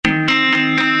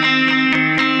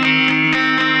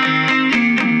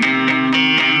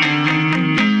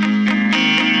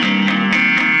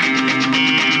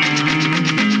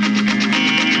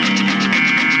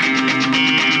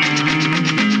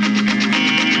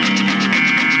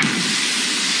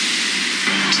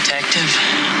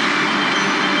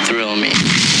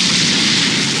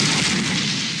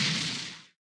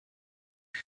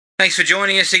Thanks for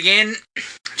joining us again,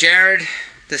 Jared.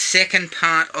 The second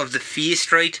part of the Fear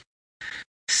Street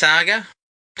saga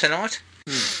tonight.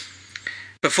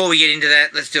 Before we get into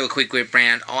that, let's do a quick whip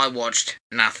round. I watched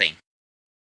nothing.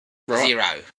 Right. 0.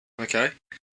 Okay.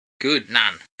 Good.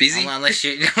 None. Busy? Unless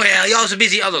you... Well, I was a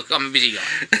busy... Oh, look, I'm a busy guy.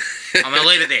 I'm going to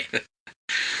leave it there.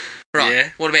 Right. Yeah.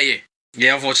 What about you?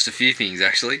 Yeah, I've watched a few things,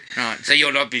 actually. Right. So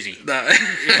you're not busy? No.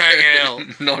 Fucking hell.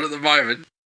 Not at the moment.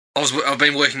 I've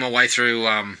been working my way through...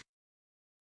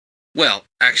 Well,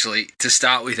 actually, to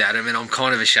start with, Adam, and I'm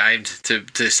kind of ashamed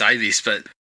to say this, but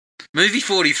Movie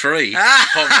 43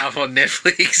 popped up on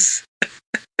Netflix.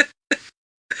 But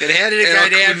how did it go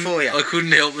down for you? I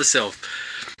couldn't help myself.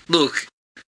 Look,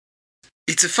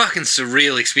 it's a fucking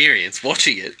surreal experience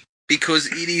watching it because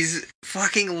it is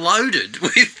fucking loaded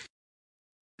with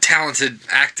talented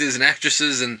actors and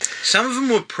actresses, and some of them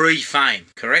were pre-fame,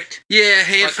 correct? Yeah, a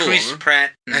handful like of them. Chris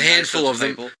Pratt. A handful of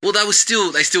them. People. Well, they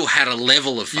still had a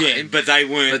level of fame. Yeah, but they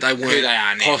weren't who they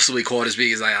are now. Possibly quite as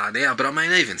big as they are now. But I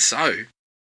mean, even so,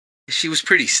 she was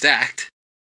pretty stacked.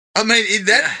 I mean, in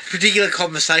that particular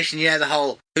conversation, you had the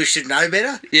whole "who should know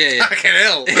better." Yeah. Fucking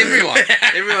hell, everyone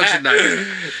should know better.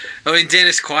 I mean,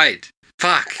 Dennis Quaid.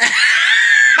 Fuck.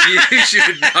 You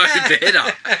should know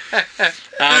better.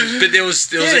 But there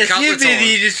was a couple you've of times. You've been in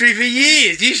the industry for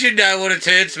years. You should know what a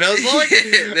turd smells like.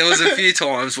 Yeah, there was a few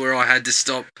times where I had to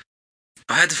stop.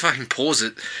 I had to fucking pause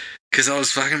it because I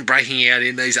was fucking breaking out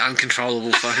in these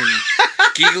uncontrollable fucking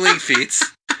giggling fits.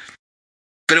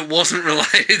 But it wasn't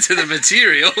related to the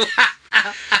material.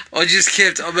 I just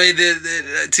kept. I mean,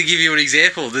 to give you an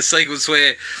example, the sequence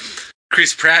where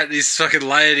Chris Pratt is fucking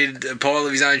layered in a pile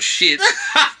of his own shit,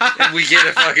 and we get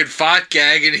a fucking fart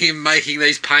gag and him making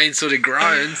these pain sort of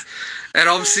groans, and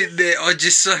I'm sitting there, I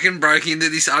just fucking broke into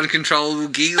this uncontrollable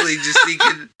giggling, just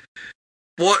thinking,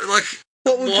 why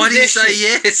did you say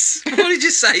yes? What did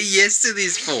you say yes to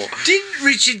this for? Didn't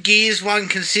Richard Gere's one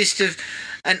consist of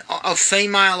a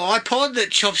female iPod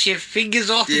that chops your fingers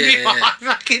off? Yeah.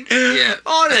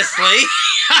 Honestly.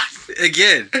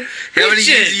 Again, how many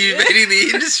years have you been in the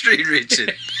industry,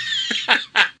 Richard?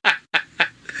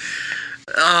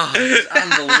 Oh, it's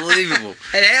unbelievable.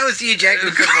 And how was Hugh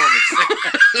Jackman's performance?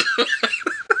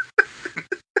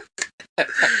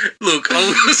 Look, I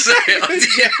will say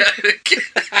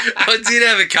I did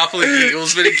have a couple of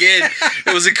giggles, but again,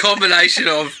 it was a combination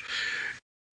of,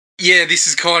 yeah, this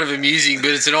is kind of amusing,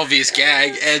 but it's an obvious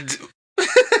gag, and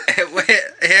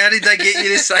how did they get you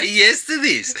to say yes to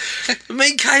this? I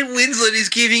mean, Kate Winslet is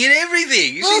giving it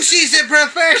everything. Well, she's a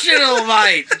professional,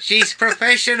 mate. She's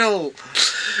professional.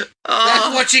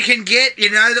 That's what you can get,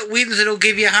 that Winslet will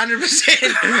give you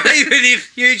 100%, even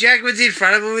if Hugh Jackman's in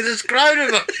front of her with a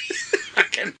scrotum on his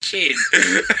fucking chin.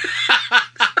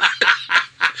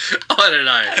 I don't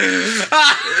know.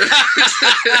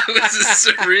 It was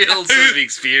a surreal sort of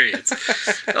experience.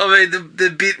 I mean, the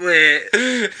bit where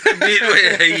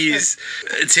he is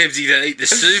attempting to eat the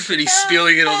soup and he's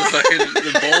spilling it on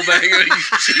the ball bag on his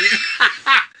chin.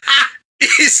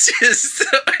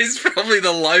 It's probably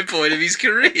the low point of his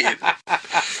career.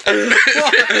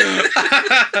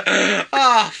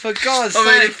 Oh, for God's sake.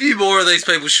 I mean, a few more of these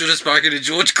people should have spoken to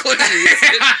George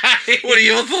Clooney. What are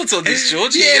your thoughts on this,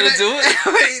 George? Are you going to do it?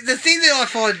 I mean, the thing that I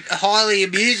find highly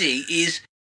amusing is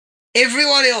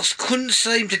everyone else couldn't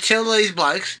seem to tell these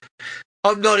blokes,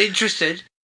 I'm not interested.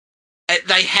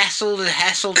 They hassled and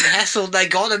hassled and hassled. They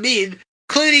got him in.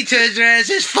 Clooney turns around and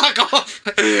says, fuck off.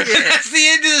 Yeah. That's the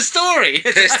end of the story.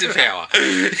 Test of power.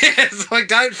 It's like,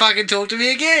 don't fucking talk to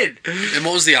me again. And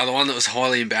what was the other one that was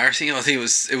highly embarrassing? I think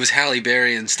it was Halle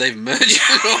Berry and Stephen Merchant.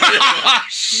 Oh,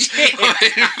 shit. I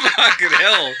mean, fucking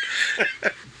hell.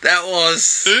 That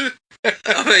was...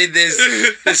 I mean,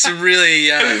 there's some really...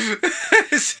 yeah,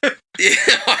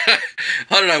 I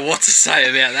don't know what to say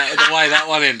about that, the way that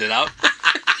one ended up.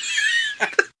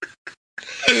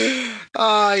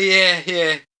 Oh,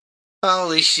 yeah.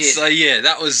 Holy shit. So, yeah,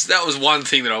 that was one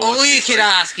thing that I watched. All you can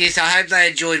ask is, I hope they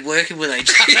enjoyed working with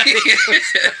each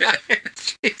other.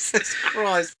 Jesus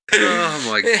Christ. Oh,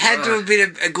 my God. It had to have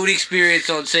been a good experience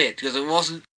on set, because it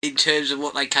wasn't in terms of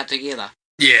what they cut together.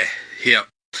 Yeah.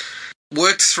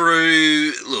 Worked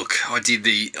through. Look, I did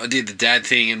the dad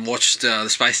thing and watched the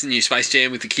new Space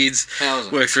Jam with the kids. How was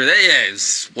it? Worked through that. Yeah, it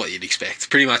was what you'd expect.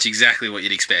 Pretty much exactly what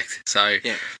you'd expect. So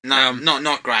yeah,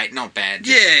 not great, not bad.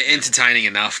 Yeah, entertaining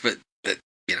enough, but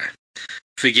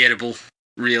forgettable.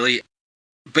 Really.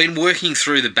 Been working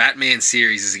through the Batman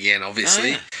series again,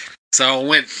 obviously. Oh, yeah. So I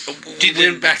went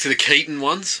back to the Keaton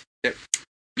ones. Yep.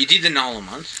 You did the Nolan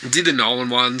ones. Did the Nolan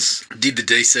ones. Did the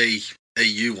DC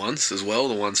EU ones as well,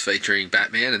 the ones featuring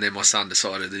Batman, and then my son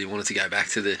decided that he wanted to go back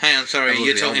to the... Hang on, sorry,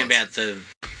 you're talking about the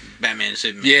Batman and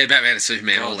Superman. Yeah, Batman and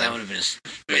Superman. God, all that that. would have been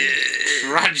a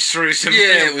trudge through some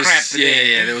Yeah, real crap.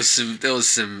 There was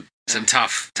some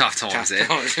tough times there.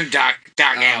 Some dark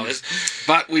hours.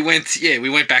 But we went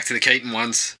back to the Keaton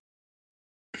ones.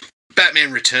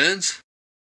 Batman Returns.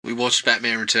 We watched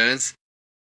Batman Returns.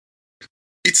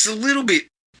 It's a little bit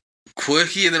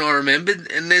quirkier than I remembered,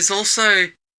 and there seems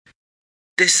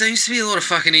to be a lot of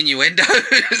fucking innuendo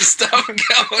stuff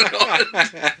going on.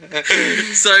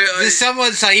 So Does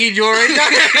someone say innuendo?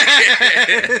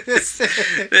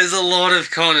 There's a lot of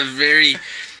kind of very.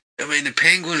 I mean, the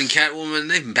Penguin and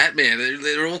Catwoman, even Batman,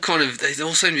 they're all kind of. They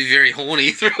all seem to be very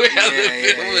horny throughout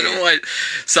the film. And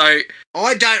so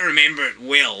I don't remember it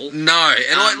well. No,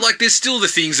 and there's still the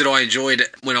things that I enjoyed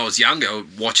when I was younger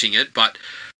watching it, but.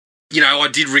 You know, I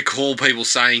did recall people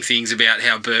saying things about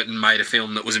how Burton made a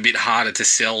film that was a bit harder to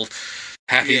sell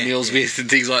Happy Meals with and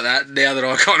things like that. Now that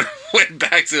I kind of went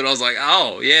back to it, I was like,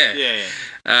 oh, yeah. Yeah.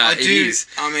 I do. Is.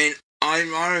 I mean, I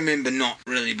remember not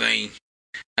really being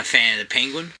a fan of the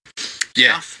Penguin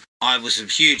stuff. I was a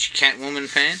huge Catwoman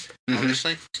fan,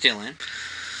 obviously. Still am.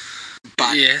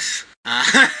 But yes.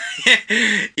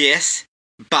 Yes.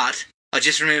 But I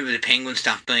just remember the Penguin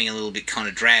stuff being a little bit kind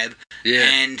of drab. Yeah.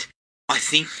 And I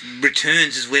think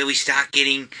Returns is where we start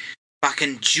getting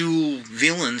fucking dual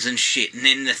villains and shit, and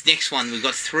then the next one we've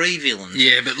got 3 villains.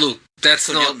 Yeah, but look, that's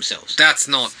not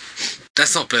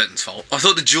Burton's fault. I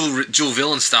thought the dual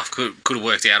villain stuff could have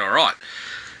worked out all right.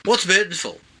 What's Burton's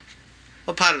fault?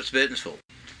 What part of it's Burton's fault?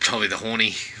 Probably the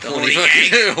horny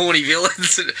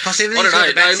villains. Plus everything's got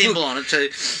a bat symbol on it too.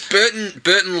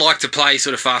 Burton liked to play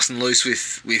sort of fast and loose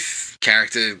with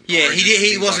character. Yeah,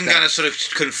 he wasn't going to sort of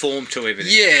conform to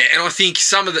everything. Yeah, and I think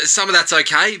some of that's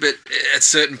okay, but at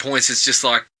certain points it's just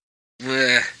like,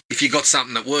 if you got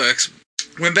something that works.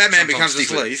 When Batman becomes a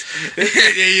sleaze,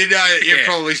 you know you've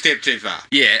probably stepped too far.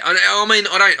 Yeah, I mean,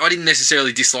 I didn't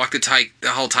necessarily dislike the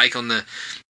whole take on the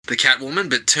Catwoman,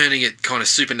 but turning it kind of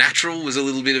supernatural was a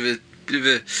little bit of a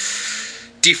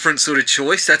different sort of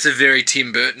choice. That's a very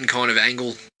Tim Burton kind of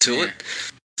angle to it.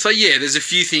 So yeah, there's a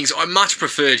few things. I much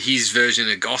preferred his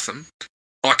version of Gotham.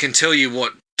 I can tell you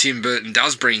what Tim Burton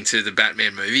does bring to the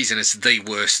Batman movies, and it's the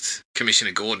worst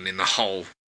Commissioner Gordon in the whole.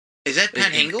 Is that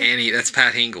Pat Hingle? That's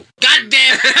Pat Hingle. God damn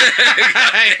it!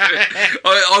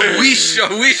 I wish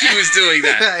he was doing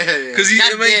that. Because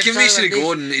Commissioner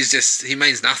Gordon is just, he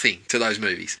means nothing to those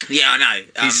movies. Yeah, I know.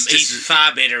 He's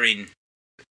far better in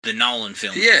the Nolan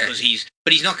film. Yeah. But he's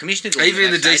not Commissioner Gordon. Even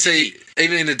in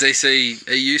the DC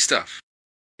EU stuff.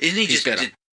 Isn't he he's just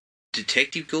better.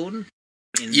 Detective Gordon?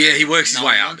 Yeah, he works his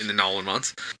way up in the Nolan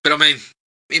ones. But I mean,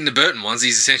 in the Burton ones,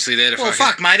 he's essentially there to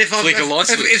mate,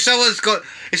 if someone's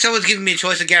giving me a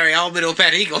choice of Gary Oldman or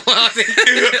Pat Eagle, I think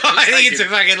it's a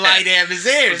fucking lay down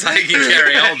misère. I'm taking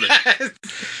Gary Oldman.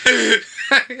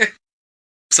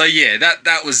 So yeah,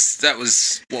 that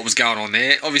was what was going on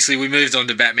there. Obviously, we moved on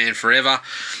to Batman Forever.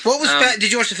 What was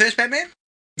did you watch the first Batman?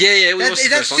 Yeah, we watched the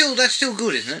first one. That's still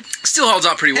good, isn't it? Still holds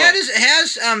up pretty well.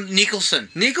 How's Nicholson?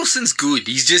 Nicholson's good.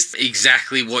 He's just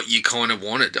exactly what you kind of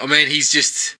wanted. I mean, he's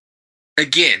just.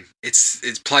 Again, it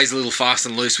plays a little fast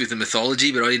and loose with the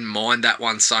mythology, but I didn't mind that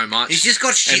one so much. He's just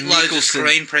got shitloads of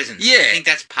screen presence. Yeah, I think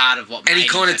that's part of what. And he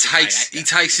kind of takes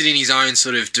it in his own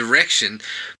sort of direction,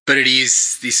 but it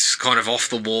is this kind of off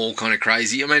the wall, kind of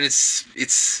crazy. I mean, it's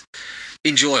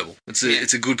enjoyable.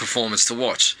 It's a good performance to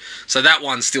watch. So that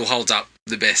one still holds up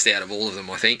the best out of all of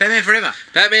them, I think. Batman Forever.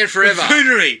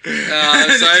 Buffoonery.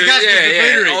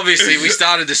 Obviously, we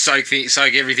started to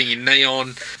soak everything in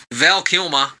neon. Val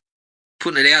Kilmer.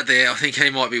 Putting it out there, I think he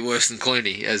might be worse than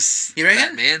Clooney as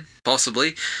Batman,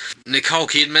 possibly. Nicole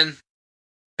Kidman.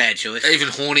 Bad choice. Even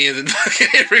hornier than fucking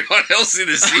everyone else in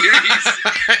the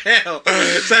series. Hell.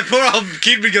 So poor old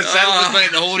Kidman got saddled with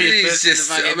being the horniest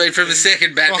person. I mean, from the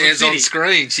second Batman's on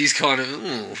screen, she's kind of,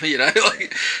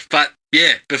 but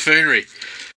yeah, buffoonery.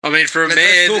 I mean, let's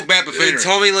talk about buffoonery.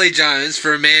 Tommy Lee Jones,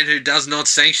 for a man who does not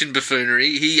sanction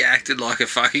buffoonery, he acted like a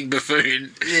fucking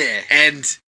buffoon. Yeah.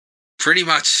 And pretty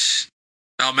much...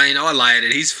 I mean, I lay it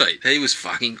at his feet. He was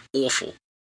fucking awful.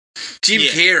 Jim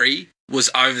Carrey was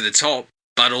over the top,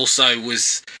 but also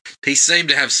he seemed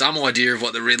to have some idea of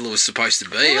what the Riddler was supposed to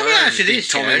be. Well, I don't think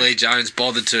Tommy Lee Jones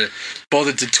bothered to talk to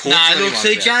anyone about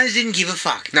it. Jones didn't give a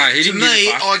fuck. No, he didn't give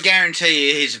a fuck. I guarantee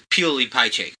you he's purely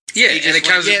paycheck. Yeah, and it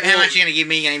comes how much are you going to give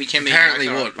me? You're going to give me 10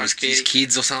 million. Apparently, his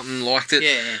kids or something liked it?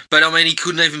 Yeah. But, I mean, he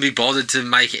couldn't even be bothered to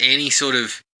make any sort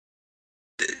of...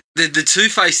 The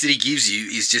Two-Face that he gives you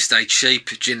is just a cheap,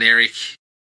 generic...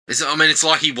 it's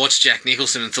like he watched Jack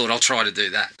Nicholson and thought, I'll try to do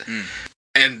that. Mm.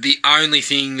 And the only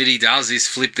thing that he does is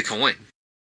flip the coin.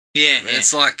 Yeah.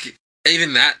 It's like,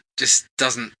 even that just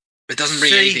doesn't... It doesn't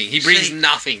bring anything. He brings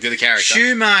nothing to the character.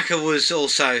 Schumacher was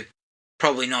also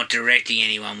probably not directing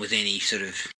anyone with any sort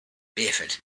of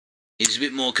effort. He was a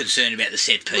bit more concerned about the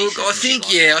set pieces. Look,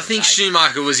 I think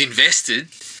Schumacher was invested,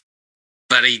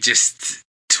 but he just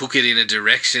took it in a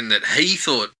direction that he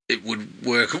thought it would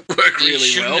work really well. He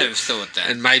shouldn't have thought that.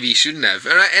 And maybe he shouldn't have.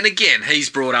 And again, he's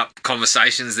brought up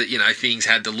conversations that, things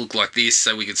had to look like this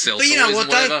so we could sell toys and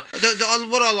whatever.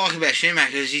 What I like about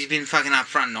Schumacher is he's been fucking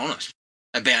upfront and honest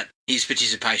about his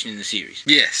participation in the series.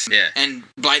 Yes, yeah. And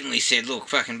blatantly said, look,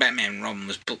 fucking Batman and Robin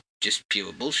was just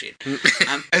pure bullshit.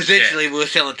 Essentially, we were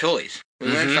selling toys. We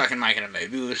weren't fucking making a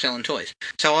movie, we were selling toys.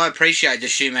 So I appreciate that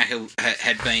Schumacher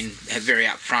had very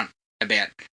upfront about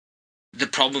the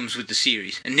problems with the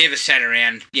series and never sat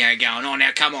around, going, oh,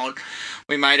 now come on,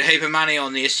 we made a heap of money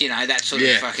on this, that sort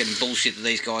of fucking bullshit that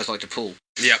these guys like to pull.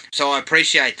 Yep. So I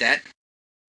appreciate that.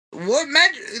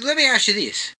 Matt, let me ask you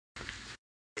this.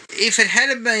 If it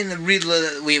had been the Riddler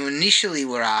that we initially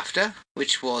were after,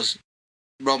 which was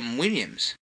Robin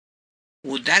Williams,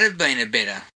 would that have been a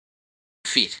better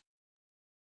fit?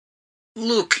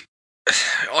 Look,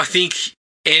 I think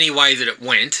any way that it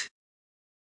went,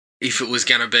 if it was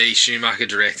going to be Schumacher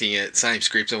directing it, same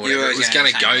script or whatever, it was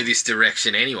going to go this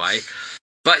direction anyway.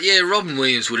 But yeah, Robin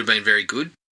Williams would have been very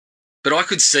good. But I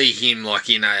could see him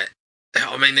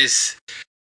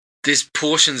there's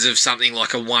portions of something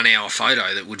like a 1 hour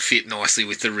photo that would fit nicely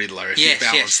with the Riddler if you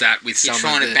balance that with some. You're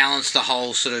trying to balance the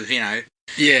whole sort of,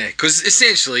 Yeah, because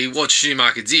essentially what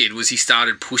Schumacher did was he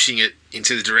started pushing it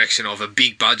into the direction of a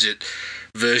big budget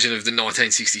version of the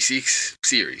 1966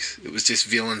 series. It was just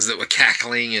villains that were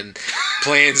cackling and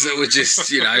plans that were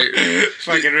just,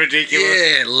 fucking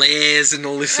ridiculous. Yeah, lairs and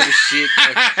all this sort of shit.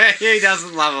 Who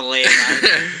doesn't love a lair,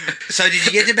 mate? So did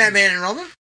you get to Batman and Robin?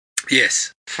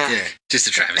 Yes. Fuck. Yeah, just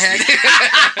a travesty.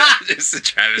 Just a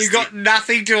travesty. You've got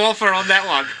nothing to offer on that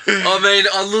one. I mean,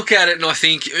 I look at it and I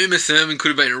think Uma Thurman could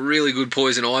have been a really good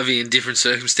Poison Ivy in different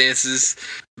circumstances,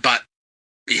 but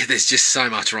yeah, there's just so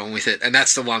much wrong with it, and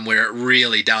that's the one where it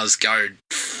really does go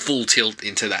full tilt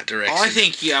into that direction. I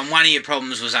think one of your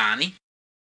problems was Arnie.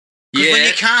 Because when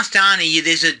you cast Arnie,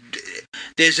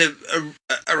 there's a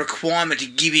requirement to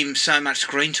give him so much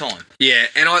screen time. Yeah,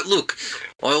 and I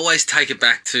always take it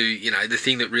back to, the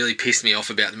thing that really pissed me off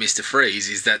about the Mr. Freeze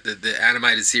is that the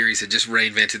animated series had just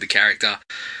reinvented the character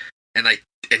and they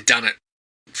had done it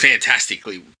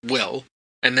fantastically well,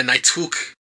 and then they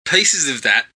took pieces of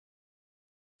that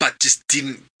but just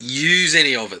didn't use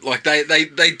any of it. Like,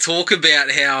 they talk about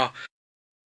how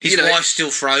his wife's still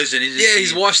frozen, isn't she? Yeah,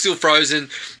 his wife's still frozen.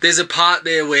 There's a part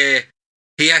there where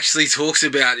he actually talks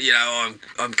about,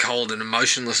 I'm cold and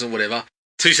emotionless or whatever.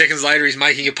 2 seconds later, he's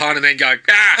making a pun and then going,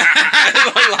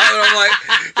 I'm like,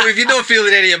 well, if you're not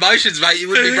feeling any emotions, mate, you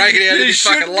wouldn't be breaking out in this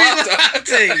fucking laughter.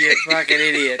 You fucking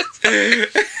idiot.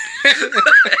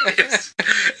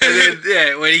 And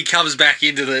then, when he comes back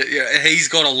into he's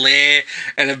got a lair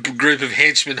and a group of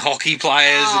henchmen hockey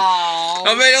players. Oh,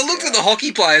 I mean, I looked at the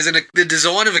hockey players and the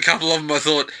design of a couple of them, I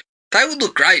thought, they would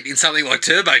look great in something like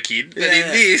Turbo Kid, but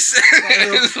in this,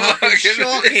 it's fucking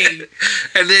shocking.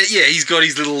 And then, he's got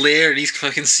his little lair and he's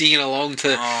fucking singing along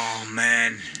to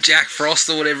Jack Frost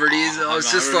or whatever it is. I was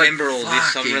just like, remember all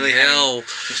this. I'm really I'm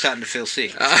starting to feel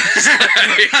sick.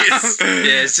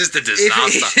 It's just a disaster.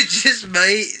 Is it just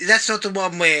me? That's not the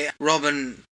one where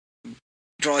Robin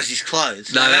dries his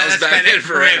clothes. No, that was Batman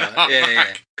Forever.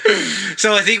 Yeah.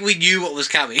 So I think we knew what was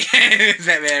coming.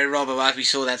 Batman and Robin, after we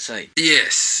saw that scene.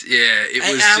 Yes, yeah. It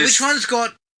was which one's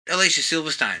got Alicia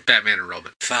Silverstone? Batman and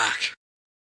Robin. Fuck.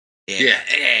 Yeah.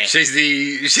 She's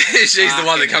the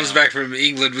one that comes back from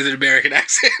England with an American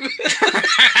accent.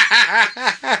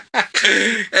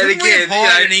 And again,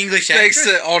 an English thanks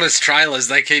to honest trailers,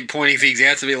 they keep pointing things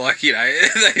out to me like,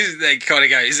 they kind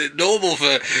of go, is it normal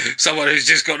for someone who's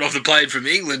just gotten off the plane from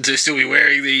England to still be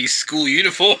wearing the school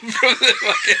uniform from the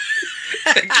fucking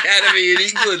academy in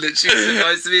England that she's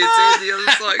supposed to be attending? I'm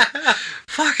just like,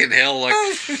 fucking hell, like,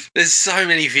 there's so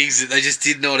many things that they just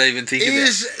did not even think about.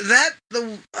 Is that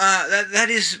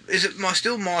is it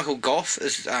still Michael Gough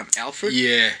as Alfred?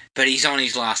 Yeah. But he's on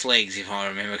his last legs, if I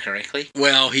remember correctly.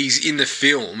 Well, he's in the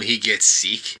film, he gets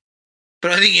sick.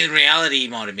 But I think in reality he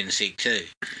might have been sick too.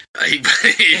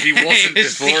 If he wasn't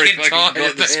before he fucking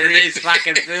got the script. These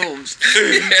fucking films.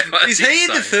 Is he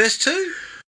in the first two?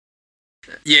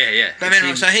 Yeah.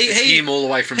 Batman, so he him all the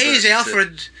way from he is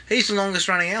Alfred. He's the longest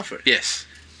running Alfred. Yes.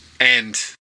 And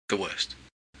the worst.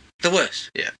 The worst?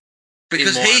 Yeah.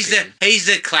 Because he's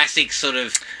the classic sort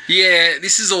of... Yeah,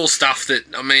 this is all stuff that,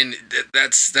 I mean,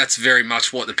 that's very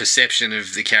much what the perception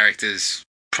of the characters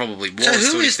probably was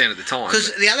to an extent at the time.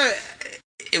 Because the other...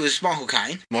 it was Michael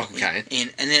Caine. Michael Caine.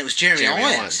 And then it was Jeremy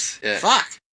Irons. Yeah.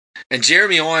 Fuck. And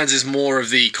Jeremy Irons is more of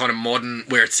the kind of modern,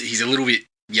 where he's a little bit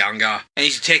younger. And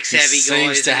he's a tech savvy guy.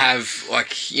 Seems to have,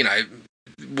 like, you know,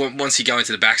 once you go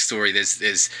into the backstory,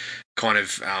 there's kind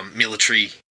of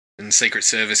military and Secret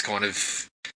Service kind of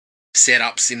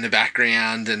setups in the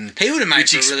background, and he would have made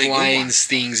which a really good one. explains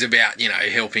things about, you know,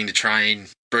 helping to train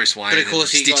Bruce Wayne, but of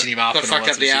course and stitching him up, got and all fucked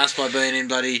that up the sort of ass by burning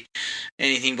bloody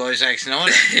anything by Zack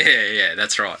Snyder. yeah,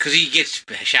 that's right. Because he gets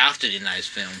shafted in those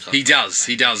films. He does,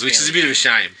 which is a bit of a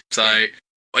shame. So,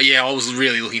 yeah, I was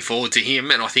really looking forward to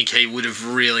him, and I think he would have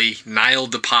really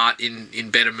nailed the part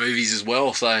in better movies as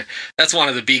well. So that's one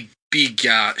of the big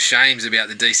shames about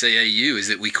the DCEU, is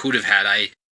that we could have had a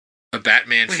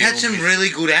Batman film. We had some really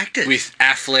good actors. With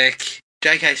Affleck,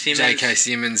 J.K.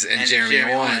 Simmons and Jeremy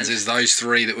Irons as those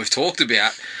three that we've talked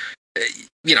about.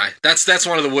 You know, that's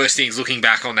one of the worst things looking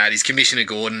back on that, is Commissioner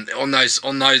Gordon on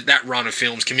that run of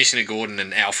films. Commissioner Gordon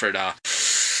and Alfred are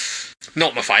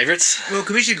not my favourites. Well,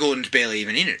 Commissioner Gordon's barely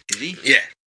even in it, is he? Yeah,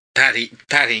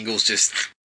 Pat Ingle's just,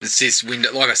 it's this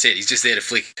window. Like I said, he's just there to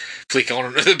flick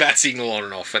on the bat signal on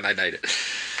and off, and they need it.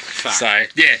 Fuck. So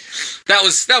yeah, that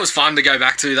was fun to go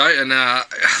back to though. And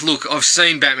look, I've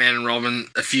seen Batman and Robin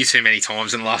a few too many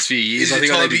times in the last few years. I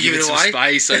think I need to give it some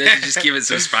space. I need to just give it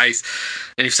some space.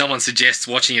 And if someone suggests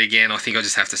watching it again, I think I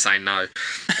just have to say no.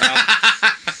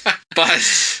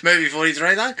 But movie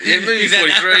 43 though? Yeah, movie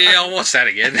 43, yeah, I'll watch that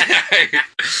again.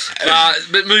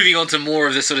 But moving on to more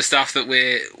of the sort of stuff that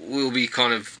we'll be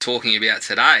kind of talking about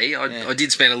today, I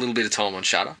did spend a little bit of time on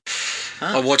Shudder.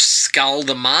 I watched Skull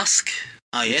the Mask,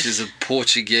 which is a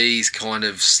Portuguese kind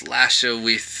of slasher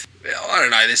with, I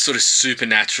don't know, there's sort of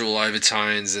supernatural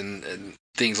overtones and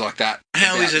things like that.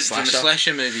 How is it from a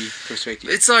slasher movie perspective?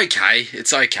 It's okay.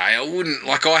 I wouldn't,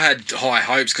 like, I had high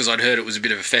hopes because I'd heard it was a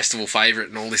bit of a festival favourite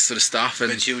and all this sort of stuff.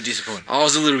 And but you were disappointed. I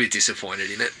was a little bit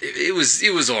disappointed in it. It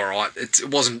was all right. It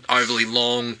wasn't overly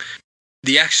long.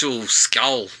 The actual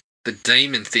skull, the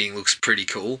demon thing, looks pretty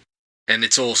cool, and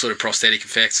it's all sort of prosthetic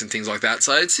effects and things like that.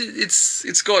 So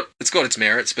it's got its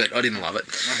merits, but I didn't love it.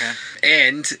 Okay.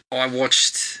 And I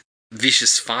watched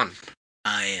Vicious Fun.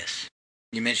 Ah, yes.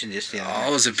 You mentioned this the other day. I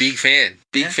was a big fan.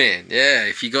 Fan. Yeah,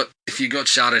 if you got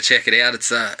Shudder, check it out.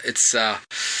 It's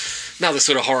another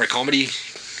sort of horror comedy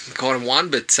kind of one,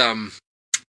 but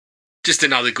just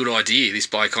another good idea. This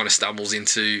bloke kind of stumbles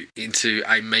into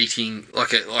a meeting,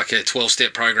 like a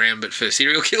 12-step program, but for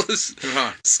serial killers.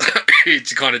 Right. So it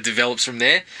kind of develops from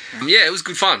there. Yeah, it was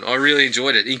good fun. I really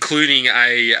enjoyed it, including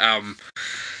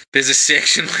there's a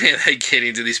section where they get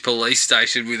into this police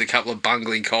station with a couple of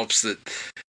bungling cops that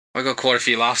I got quite a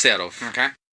few laughs out of. Okay.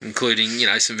 Including, you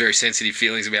know, some very sensitive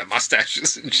feelings about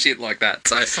mustaches and shit like that.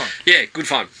 So, yeah, good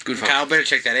fun. Okay, I'll better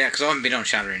check that out because I haven't been on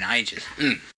Shudder in ages.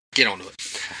 Get onto it.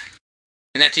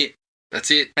 And that's it. That's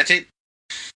it.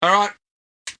 All right.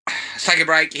 Let's take a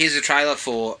break. Here's the trailer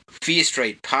for Fear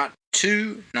Street Part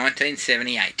 2,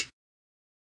 1978.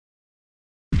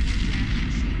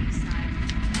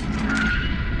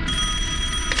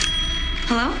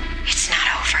 Hello? It's not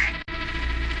over.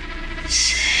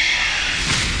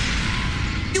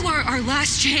 You are our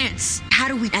last chance. How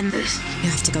do we end this? You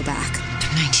have to go back to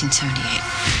 1978.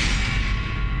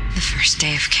 The first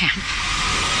day of camp.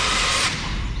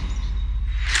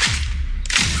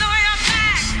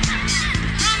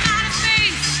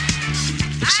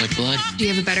 Looks like blood. Do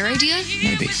you have a better idea?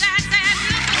 Maybe.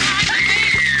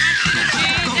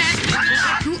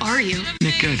 Who are you?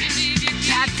 Nick Good.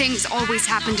 Bad things always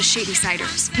happen to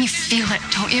Shadysiders. You feel it,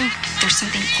 don't you? There's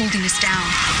something holding us down.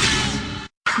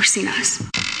 Cursing us.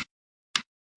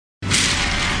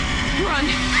 Run!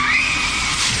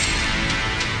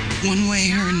 One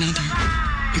way or another,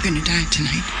 you're gonna die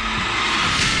tonight.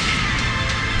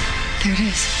 There it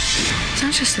is. It's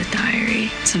not just a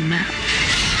diary, it's a map.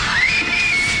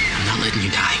 I'm not letting you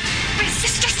die. My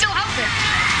sister's still out there!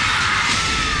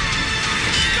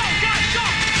 Go, guys, go!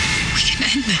 We can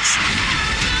end this.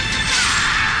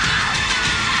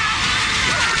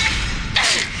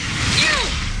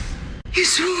 You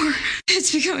swore.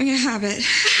 It's becoming a habit.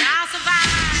 I'll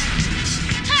survive.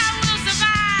 I will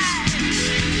survive.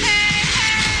 Hey, hey.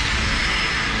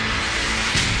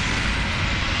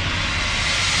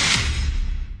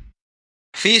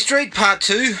 Fear Street Part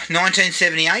 2,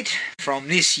 1978, from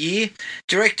this year.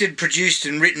 Directed, produced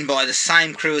and written by the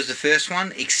same crew as the first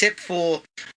one, except for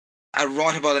a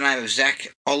writer by the name of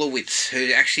Zach Olowitz,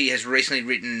 who actually has recently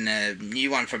written a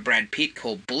new one for Brad Pitt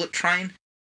called Bullet Train.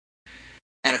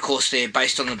 And of course they're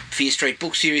based on the Fear Street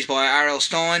book series by R.L.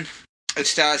 Stein. It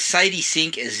stars Sadie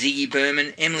Sink as Ziggy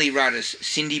Berman, Emily Rudd as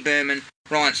Cindy Berman,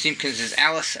 Ryan Simpkins as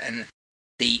Alice, and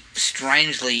the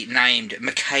strangely named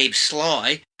McCabe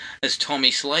Sly as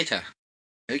Tommy Slater.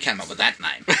 Who came up with that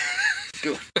name?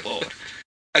 Good Lord.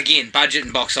 Again, budget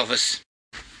and box office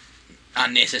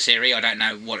unnecessary. I don't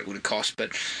know what it would have cost, but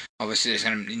obviously there's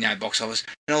going to be no box office.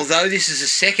 And although this is the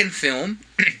second film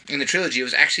in the trilogy, it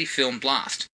was actually filmed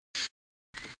last.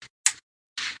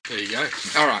 There you go.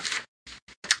 All right.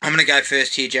 I'm going to go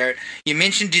first here, Jared. You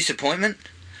mentioned disappointment,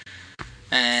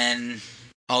 and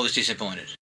I was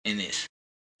disappointed in this.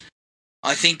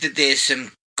 I think that there's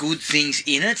some good things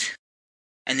in it,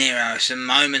 and there are some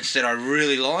moments that I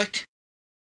really liked,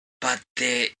 but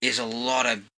there is a lot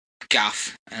of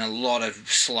guff and a lot of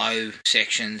slow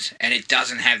sections, and it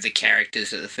doesn't have the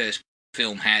characters that the first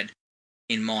film had,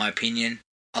 in my opinion.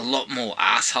 A lot more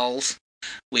assholes,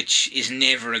 which is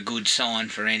never a good sign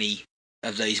for any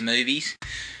of these movies.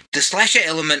 The slasher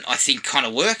element, I think, kind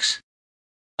of works.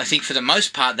 I think for the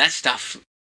most part, that stuff,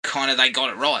 kind of, they got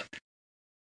it right.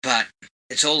 But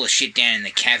it's all the shit down in the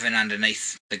cavern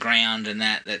underneath the ground and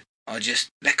that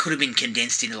could have been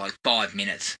condensed into like 5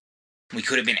 minutes. We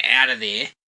could have been out of there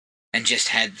and just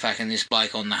had fucking this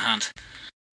bloke on the hunt.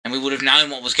 And we would have known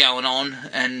what was going on,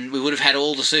 and we would have had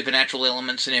all the supernatural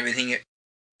elements and everything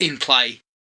in play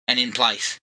and in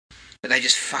place. But they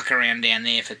just fuck around down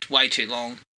there for way too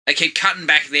long. They keep cutting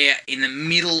back there in the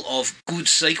middle of good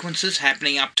sequences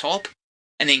happening up top,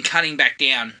 and then cutting back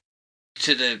down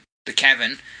to the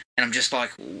cavern, and I'm just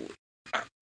like,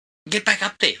 get back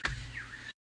up there.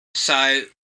 So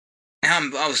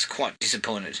I was quite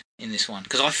disappointed in this one,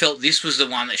 because I felt this was the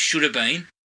one that should have been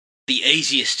the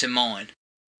easiest to mine.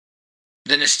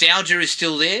 The nostalgia is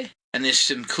still there, and there's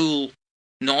some cool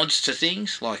nods to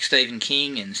things like Stephen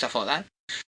King and stuff like that.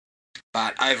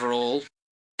 But overall,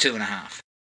 2.5.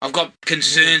 I've got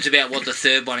concerns about what the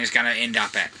third one is going to end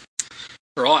up at.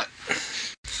 Right.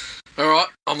 All right.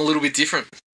 I'm a little bit different.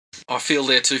 I feel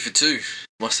they're 2 for 2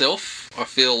 myself. I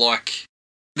feel like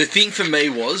the thing for me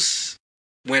was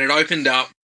when it opened up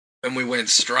and we went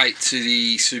straight to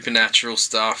the supernatural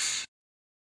stuff,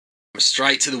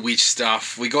 straight to the witch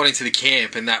stuff, we got into the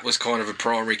camp, and that was kind of a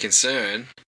primary concern.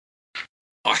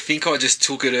 I think I just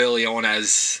took it early on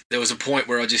as there was a point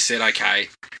where I just said, okay,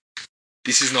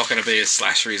 this is not going to be as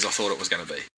slashery as I thought it was going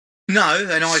to be. No,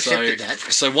 and I accepted that.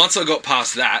 So once I got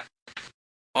past that,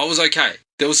 I was okay.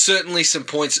 There was certainly some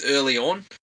points early on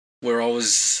where I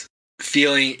was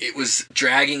feeling it was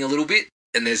dragging a little bit,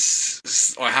 and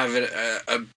I have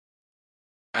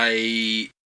a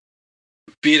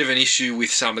bit of an issue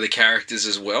with some of the characters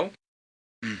as well.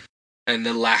 And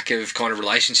the lack of kind of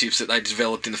relationships that they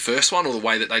developed in the first one, or the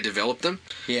way that they developed them.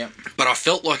 Yeah. But I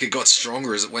felt like it got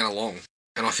stronger as it went along.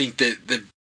 And I think that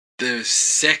the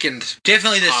second...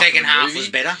 Definitely the second half movie was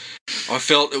better. I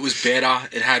felt it was better.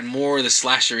 It had more of the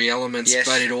slashery elements, yes,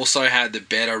 but it also had the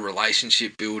better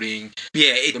relationship building.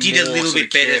 Yeah, it did a little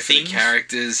bit better things. The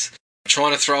characters.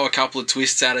 Trying to throw a couple of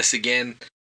twists at us again.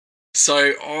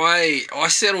 So I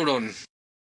settled on...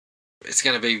 It's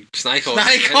going to be Snake Eyes.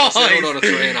 I settled on a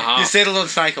 3.5. You settled on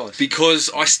Snake Eyes.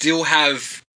 Because I still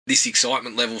have this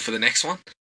excitement level for the next one.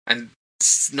 And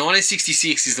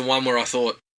 1966 is the one where I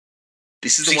thought,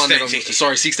 this is the one that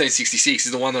 1666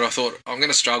 is the one that I thought, I'm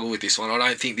going to struggle with this one. I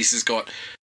don't think this has got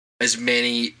as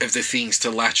many of the things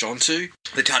to latch onto.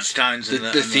 The touchstones and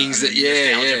the things that,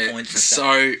 yeah. Points and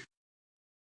so,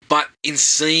 but in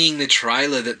seeing the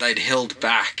trailer that they'd held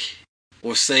back,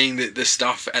 or seeing the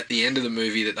stuff at the end of the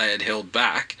movie that they had held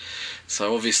back.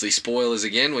 So obviously spoilers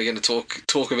again. We're going to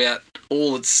talk about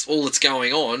all that's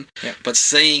going on. Yep. But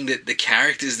seeing that the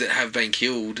characters that have been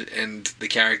killed and the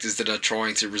characters that are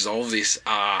trying to resolve this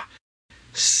are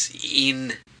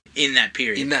in that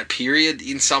period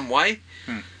in some way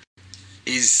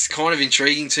is kind of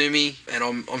intriguing to me, and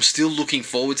I'm still looking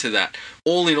forward to that.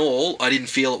 All in all, I didn't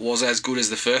feel it was as good as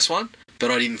the first one,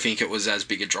 but I didn't think it was as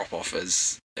big a drop off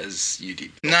as you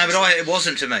did. No, but it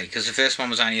wasn't to me, because the first one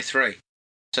was only a 3.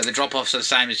 So the drop-offs are the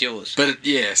same as yours. But,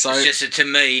 yeah, so... It's just that, to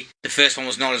me, the first one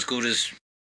was not as good as...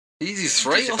 Is it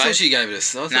 3? I thought you gave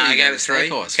it a... No, I gave it 3.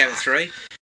 Gave it 3.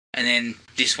 And then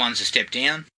this one's a step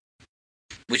down,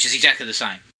 which is exactly the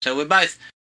same. So we're both,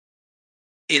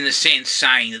 in the sense,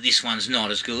 saying that this one's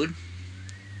not as good,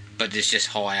 but there's just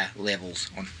higher levels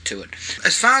to it.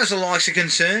 As far as the likes are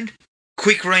concerned,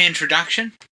 quick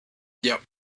reintroduction. Yep.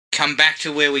 Come back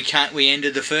to where we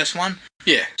ended the first one.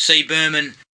 Yeah. C.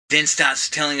 Berman then starts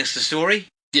telling us the story.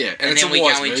 Yeah, and it's then a we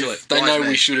wise go move. into it. They Wise know move.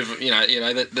 we should have,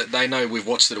 that they know we've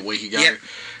watched it a week ago. Yep.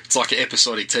 It's like an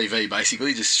episodic TV,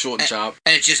 basically, just short and sharp.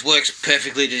 And it just works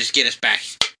perfectly to just get us back.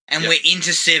 And we're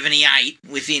into 78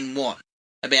 within what?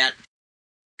 About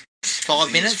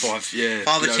 5 minutes? 5, yeah.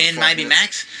 5 or bit over 10, 5 maybe minutes.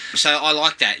 max. So I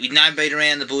like that. With no beat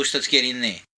around the bush, let's get in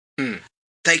there.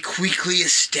 They quickly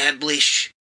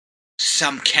establish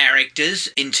some characters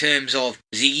in terms of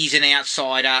Ziggy's an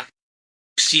outsider,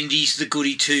 Cindy's the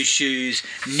goody two-shoes,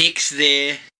 Nick's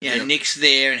there, Nick's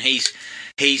there, and he's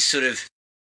sort of,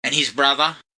 and his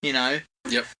brother,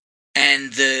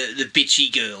 and the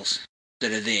bitchy girls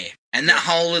that are there. And that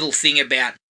whole little thing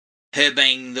about her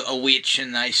being a witch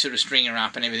and they sort of string her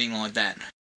up and everything like that.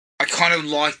 I kind of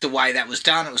liked the way that was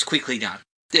done. It was quickly done.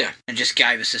 Yeah. And just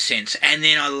gave us a sense. And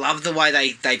then I love the way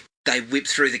they whipped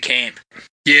through the camp.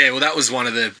 Yeah, well, that was one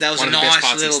of the That was one a of the best nice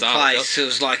parts of the little start. place. It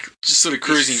was like, Just sort of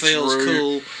cruising this feels through.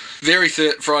 cool. Very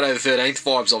Friday the 13th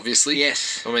vibes, obviously.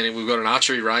 Yes. I mean, we've got an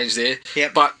archery range there.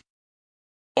 Yep. But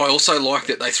I also like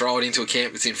that they throw it into a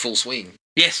camp that's in full swing.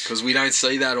 Yes. Because we don't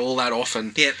see that all that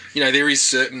often. Yep. There is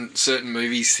certain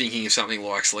movies, thinking of something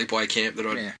like Sleepaway Camp that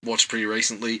I watched pretty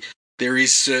recently. There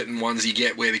is certain ones you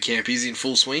get where the camp is in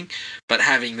full swing, but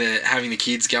having the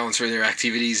kids going through their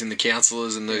activities and the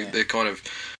counsellors and the kind of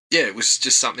it was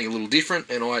just something a little different,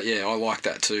 and I like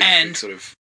that too. And sort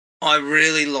of, I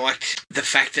really liked the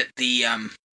fact that the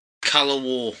colour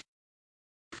war.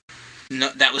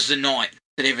 That was the night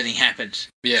that everything happens.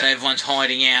 Yeah. So everyone's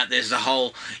hiding out. There's the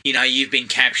whole, you've been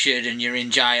captured and you're in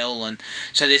jail, and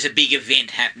so there's a big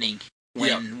event happening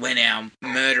when our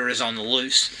murderer's on the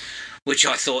loose, which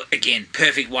I thought, again,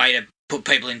 perfect way to put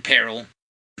people in peril,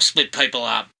 split people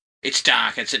up. It's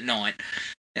dark. It's at night.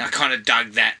 And I kind of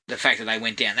dug that, the fact that they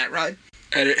went down that road.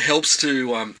 And it helps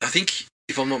to, I think,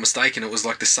 if I'm not mistaken, it was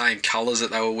like the same colours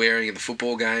that they were wearing in the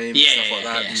football game, stuff like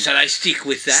that. Yeah. So they stick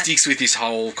with that. Sticks with this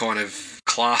whole kind of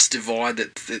class divide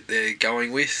that they're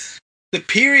going with. The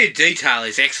period detail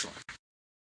is excellent.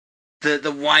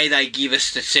 The way they give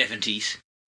us the 70s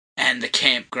and the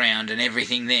campground and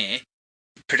everything there,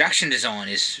 production design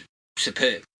is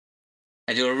superb.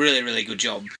 They do a really, really good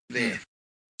job there.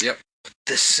 Yep.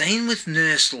 The scene with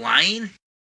Nurse Lane,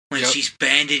 when she's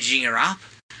bandaging her up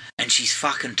and she's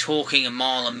fucking talking a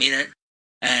mile a minute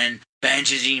and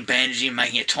bandaging,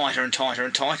 making it tighter and tighter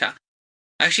and tighter.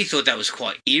 I actually thought that was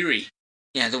quite eerie.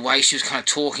 The way she was kind of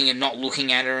talking and not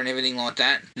looking at her and everything like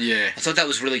that. Yeah. I thought that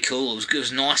was really cool. It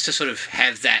was nice to sort of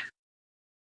have that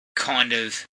kind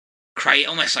of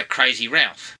almost like Crazy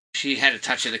Ralph. She had a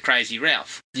touch of the Crazy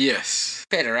Ralph. Yes.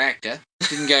 Better actor.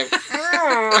 Didn't go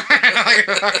like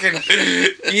a fucking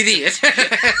idiot.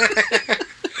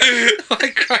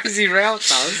 Like Crazy Ralph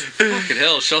does. Fucking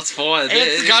hell, shots fired there.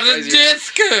 It's got a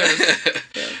death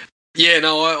curve. Yeah,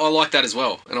 no, I like that as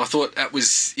well. And I thought it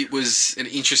was an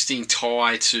interesting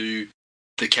tie to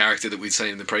the character that we'd seen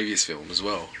in the previous film as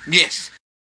well. Yes.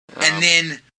 And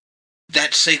then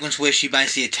that sequence where she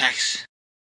basically attacks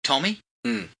Tommy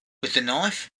with the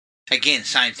knife. Again,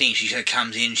 same thing. She sort of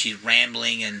comes in, she's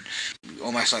rambling and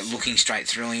almost like looking straight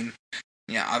through him.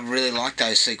 I really liked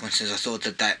those sequences. I thought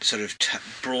that sort of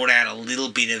brought out a little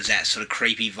bit of that sort of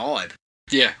creepy vibe.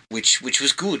 Yeah. Which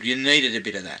was good. You needed a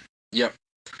bit of that. Yep.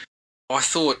 I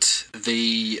thought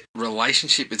the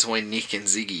relationship between Nick and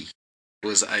Ziggy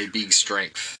was a big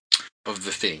strength of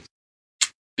the thing.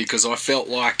 Because I felt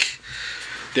like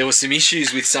there were some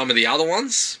issues with some of the other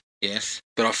ones. Yes.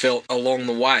 But I felt along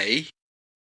the way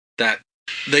that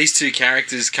these two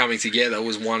characters coming together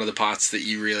was one of the parts that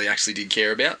you really actually did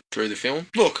care about through the film.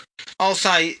 Look, I'll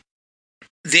say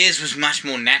theirs was much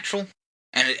more natural,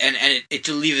 and it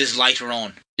delivers later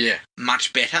on. Yeah.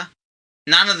 Much better.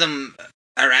 None of them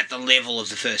are at the level of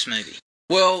the first movie.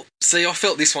 Well, see, I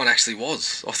felt this one actually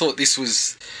was. I thought this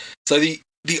was... So the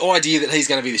idea that he's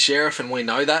going to be the sheriff, and we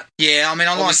know that. Yeah, I mean,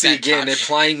 I like that again, touch.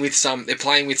 they're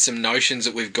playing with some notions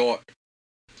that we've got.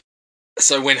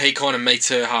 So when he kind of meets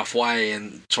her halfway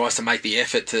and tries to make the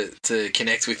effort to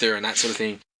connect with her and that sort of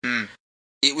thing,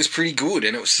 it was pretty good.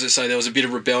 And it was so there was a bit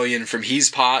of rebellion from his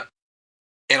part,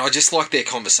 and I just like their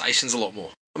conversations a lot more.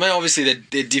 I mean, obviously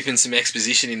they're dipping some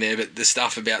exposition in there, but the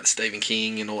stuff about Stephen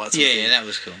King and all that sort of thing. Yeah, that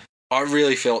was cool. I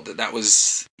really felt that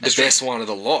was the best one of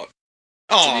the lot.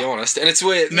 Oh, to be honest, and it's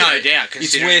where no doubt,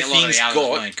 it's where a lot things of the others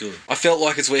weren't good. I felt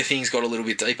like it's where things got a little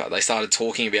bit deeper. They started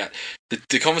talking about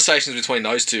the conversations between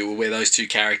those two, were where those two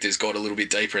characters got a little bit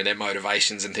deeper, and their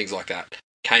motivations and things like that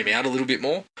came out a little bit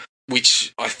more,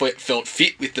 which I felt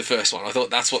fit with the first one. I thought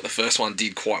that's what the first one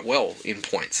did quite well in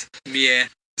points. Yeah.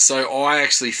 So I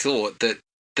actually thought that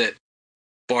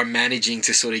by managing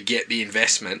to sort of get the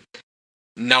investment,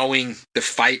 knowing the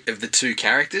fate of the two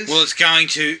characters. Well, it's going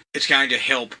to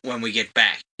help when we get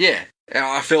back. Yeah.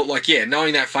 I felt like,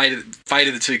 knowing that fate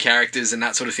of the two characters and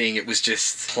that sort of thing, it was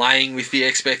just playing with the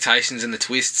expectations and the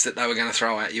twists that they were going to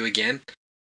throw at you again.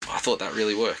 I thought that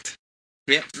really worked.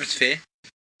 Yep, that's fair.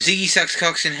 Ziggy sucks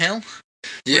cocks in hell,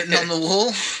 written on the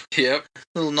wall. Yep.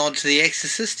 Little nod to The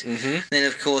Exorcist. Mm-hmm. Then,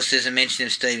 of course, there's a mention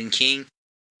of Stephen King.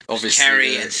 Obviously,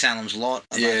 Carrie and Salem's Lot.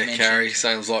 I both mentioned. Carrie,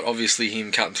 Salem's Lot. Obviously,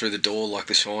 him cutting through the door like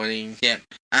The Shining. Yeah.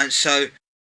 And so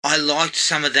I liked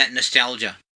some of that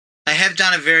nostalgia. They have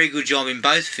done a very good job in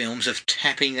both films of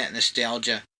tapping that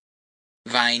nostalgia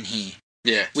vein here.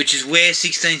 Yeah. Which is where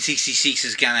 1666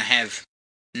 is going to have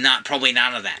probably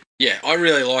none of that. Yeah, I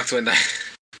really liked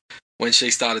when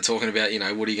she started talking about,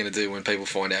 what are you going to do when people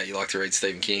find out you like to read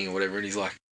Stephen King or whatever, and he's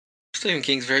like, Stephen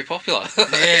King's very popular.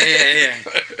 Yeah.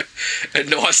 A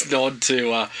nice nod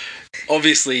to,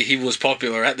 obviously he was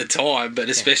popular at the time, but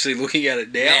especially looking at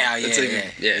it now, it's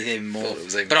even more.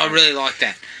 But I really like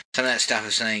that. Some of that stuff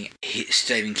of seeing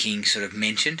Stephen King sort of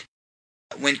mentioned.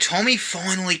 When Tommy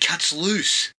finally cuts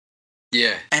loose.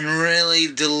 Yeah. And really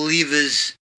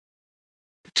delivers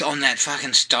on that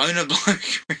fucking stoner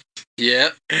bloke.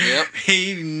 Yep.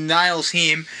 He nails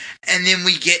him, and then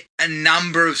we get a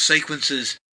number of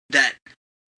sequences that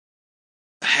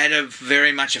had a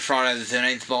very much a Friday the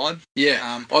 13th vibe.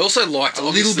 Yeah. I also liked a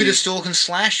little bit of stalk and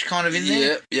slash kind of in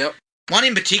there. Yep. One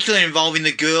in particular involving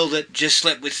the girl that just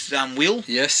slept with Will.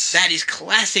 Yes. That is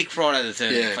classic Friday the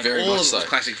 13th. Yeah, very much so. All of it was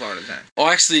classic Friday the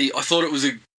 13th. I thought it was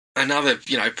another,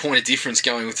 point of difference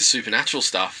going with the supernatural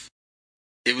stuff.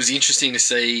 It was interesting to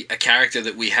see a character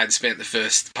that we had spent the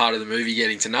first part of the movie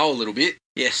getting to know a little bit.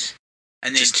 Yes.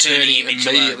 And then just turning him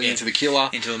immediately into the killer.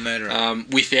 Into a murderer.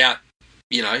 Without,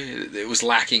 it was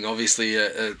lacking, obviously,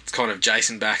 a kind of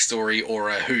Jason backstory or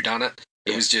a whodunit.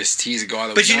 It was just, here's a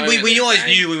guy that we always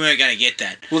knew we weren't going to get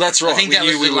that. Well, that's right. I think that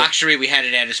was the luxury we had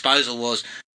at our disposal was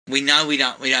we know who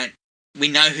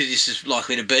this is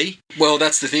likely to be. Well,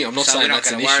 that's the thing. I'm not saying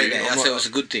that's an issue. I thought it was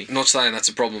a good thing. I'm not saying that's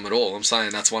a problem at all. I'm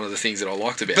saying that's one of the things that I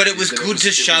liked about it. But it was good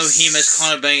to show him as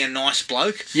kind of being a nice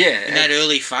bloke. Yeah. In that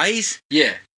early phase.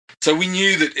 Yeah. So we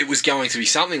knew that it was going to be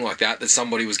something like that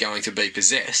somebody was going to be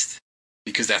possessed,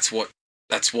 because that's what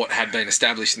had been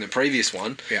established in the previous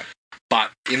one. Yeah.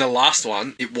 But in the last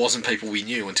one, it wasn't people we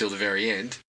knew until the very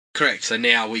end. Correct. So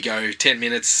now we go 10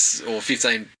 minutes or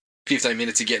 15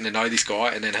 minutes of getting to know this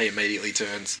guy, and then he immediately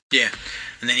turns. Yeah.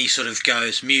 And then he sort of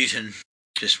goes mute and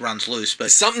just runs loose. But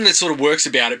there's something that sort of works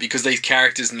about it, because these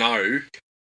characters know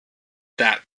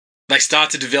that they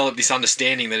start to develop this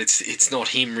understanding that it's not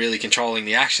him really controlling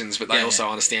the actions, but they also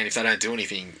understand if they don't do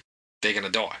anything, they're going to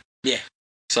die. Yeah.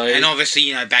 So, and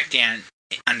obviously, back down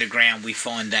underground, we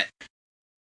find that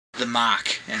the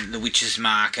mark and the witch's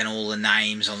mark and all the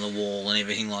names on the wall and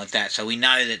everything like that. So we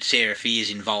know that Sarah Fee is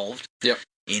involved. Yep.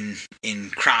 In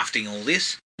crafting all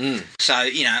this. Mm. So,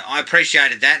 I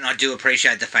appreciated that, and I do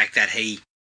appreciate the fact that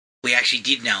we actually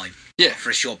did know him. Yeah.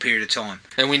 For a short period of time.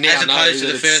 And we now know, as opposed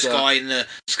to the first guy in the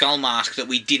skull mask that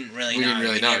we didn't really know.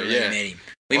 We never really met him.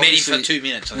 We met him for 2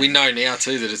 minutes. We know now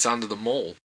too that it's under the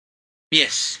mall.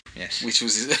 Yes. Which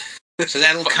was so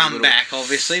that'll come back,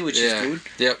 obviously, which is good.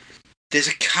 Yep. There's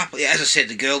a couple, as I said,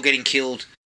 the girl getting killed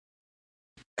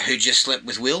who just slept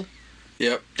with Will.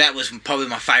 Yep. That was probably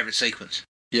my favourite sequence.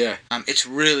 Yeah. It's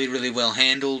really, really well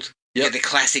handled. Yep. Yeah, the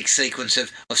classic sequence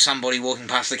of somebody walking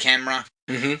past the camera,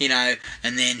 and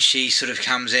then she sort of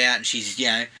comes out and she's,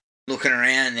 looking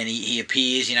around, and then he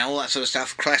appears, all that sort of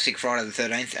stuff. Classic Friday the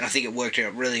 13th, and I think it worked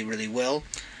out really, really well.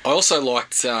 I also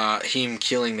liked him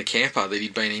killing the camper that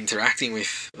he'd been interacting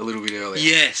with a little bit earlier.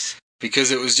 Yes.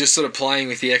 Because it was just sort of playing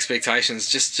with the expectations,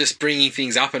 just bringing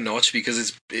things up a notch,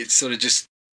 because it sort of just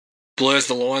blurs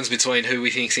the lines between who we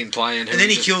think's in play and who. And then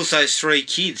he kills those 3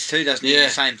 kids too, doesn't he? The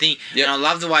same thing. Yep. And I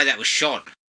love the way that was shot.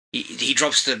 He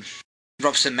drops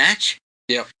the match.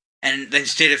 Yep. And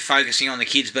instead of focusing on the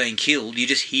kids being killed, you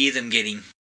just hear them getting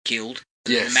killed.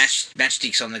 Yes. The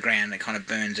matchsticks on the ground that kind of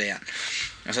burns out.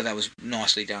 I thought that was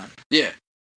nicely done. Yeah.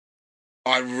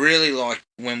 I really liked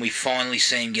when we finally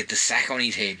see him get the sack on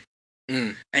his head.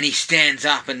 Mm. And he stands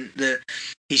up, and the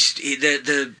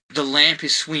lamp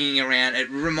is swinging around. It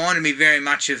reminded me very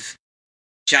much of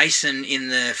Jason in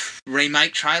the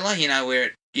remake trailer,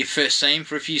 where you first see him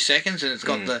for a few seconds, and it's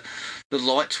got the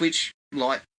light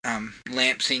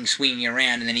lamp thing swinging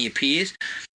around, and then he appears.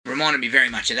 It reminded me very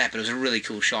much of that, but it was a really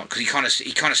cool shot, because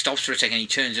he kind of stops for a second, he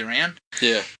turns around.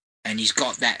 Yeah. And he's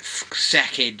got that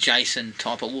sackhead Jason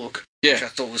type of look, which I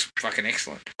thought was fucking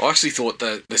excellent. I actually thought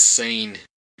the scene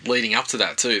leading up to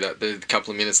that too, that the couple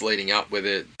of minutes leading up where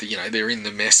they're in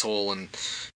the mess hall and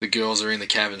the girls are in the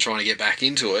cabin trying to get back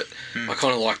into it. I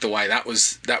kind of liked the way that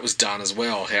was done as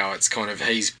well, how it's kind of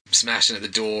he's smashing at the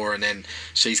door and then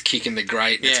she's kicking the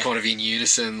grate and it's kind of in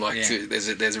unison,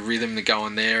 there's a rhythm to go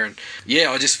on there, and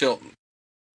I just felt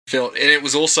felt, and it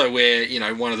was also where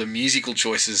one of the musical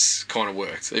choices kind of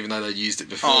worked, even though they'd used it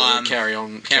before. Carry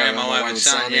on, my wayward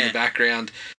son in the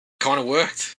background, kind of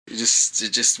worked. It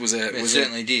just was It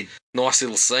certainly did. Nice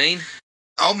little scene.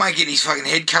 Old mate getting his fucking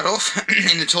head cut off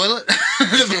in the toilet.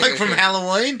 The bloke from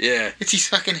Halloween. Yeah. It's his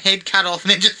fucking head cut off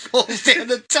and then just falls down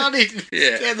the tonnage.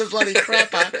 Yeah. Down the bloody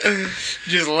crapper.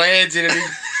 Just lands in a big...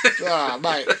 Oh,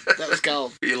 mate, that was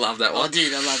gold. You love that one. I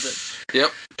did, I loved it.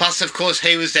 Yep. Plus, of course,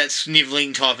 he was that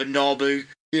snivelling type of knob who,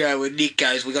 when Nick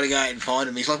goes, we got to go out and find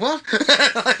him. He's like, what? So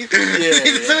what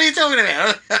are you talking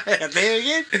about? Out there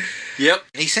again? Yep.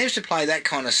 He seems to play that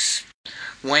kind of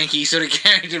wanky sort of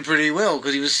character pretty well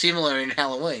because he was similar in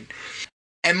Halloween.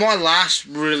 And my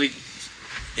last the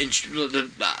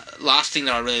last thing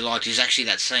that I really liked is actually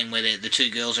that scene where the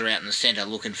two girls are out in the centre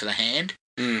looking for the hand,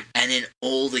 and then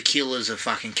all the killers are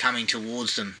fucking coming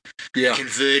towards them,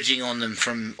 converging on them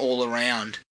from all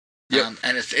around. Yep.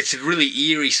 And it's a really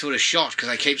eerie sort of shot because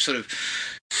they keep sort of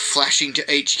flashing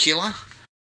to each killer.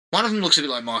 One of them looks a bit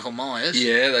like Michael Myers.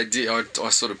 Yeah, they did. I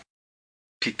sort of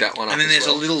picked that one up. And then there's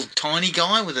a little tiny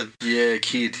guy with a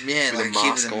kid. Yeah, with like a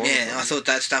mask on. Yeah, I thought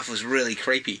that stuff was really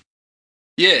creepy.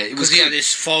 Yeah, it was because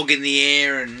there's fog in the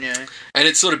air and and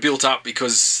it sort of built up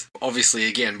because obviously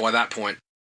again by that point,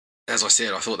 as I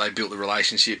said, I thought they built the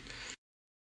relationship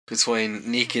between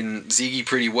Nick and Ziggy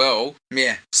pretty well.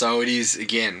 Yeah. So it is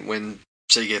again when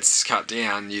she gets cut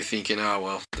down, you're thinking, oh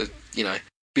well,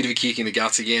 bit of a kick in the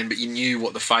guts again, but you knew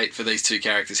what the fate for these two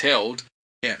characters held.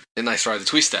 Yeah. Then they throw the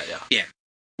twist at you. Yeah.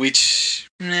 Which...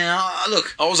 Now,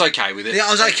 look... I was okay with it. Yeah,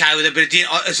 I was okay with it, but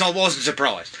I wasn't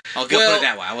surprised. I'll put it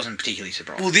that way. I wasn't particularly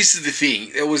surprised. Well, this is the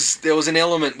thing. There was an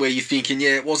element where you're thinking,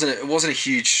 it wasn't a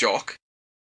huge shock,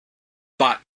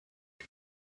 but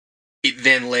it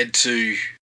then led to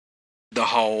the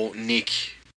whole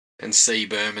Nick and C.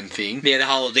 Berman thing. Yeah, the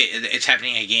whole... It's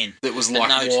happening again. That was like,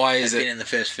 why is it... been in the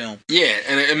first film. Yeah,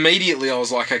 and immediately I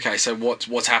was like, okay, so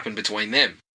what's happened between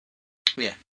them?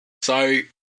 Yeah. So...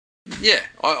 Yeah,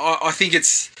 I think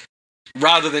it's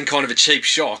rather than kind of a cheap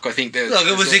shock. I think that it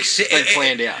was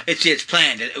planned out. It's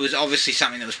planned. It was obviously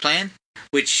something that was planned,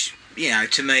 which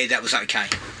to me that was okay.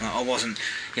 I wasn't,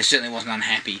 certainly wasn't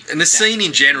unhappy. And the scene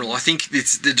in general, I think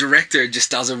the director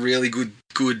just does a really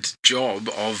good job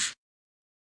of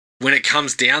when it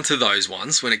comes down to those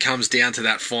ones, when it comes down to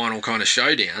that final kind of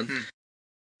showdown.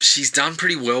 She's done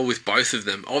pretty well with both of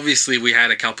them. Obviously, we had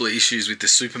a couple of issues with the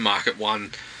supermarket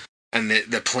one. And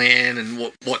the plan and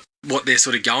what they're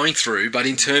sort of going through, but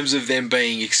in terms of them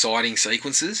being exciting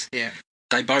sequences,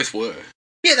 they both were.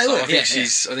 Yeah, they were. I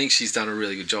think she's done a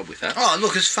really good job with that. Oh,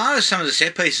 look, as far as some of the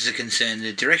set pieces are concerned,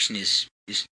 the direction is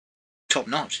top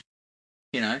notch.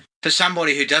 For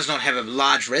somebody who does not have a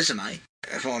large resume,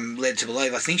 if I'm led to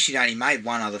believe, I think she'd only made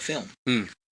one other film.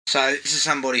 So this is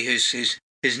somebody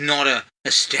who's not a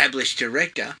established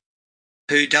director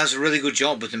who does a really good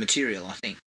job with the material. I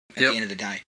think at the end of the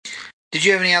day. Did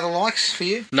you have any other likes for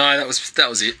you? No, that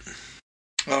was it.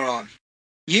 All right.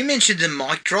 You mentioned the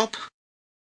mic drop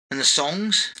and the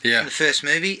songs in the first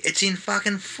movie. It's in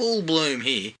fucking full bloom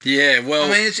here. Yeah, well... I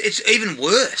mean, it's even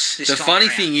worse this time The funny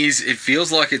around. thing is, it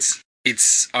feels like it's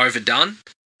overdone,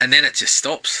 and then it just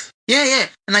stops. Yeah.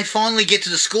 And they finally get to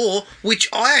the score, which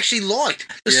I actually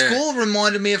liked. The score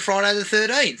reminded me of Friday the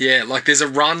 13th. Yeah, like there's a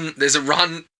run...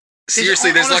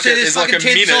 Seriously, there's like a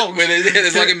minute songs. where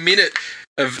there's like a minute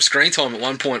of screen time at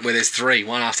one point where there's three,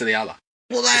 one after the other.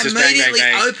 Well, they immediately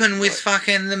open with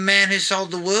fucking The Man Who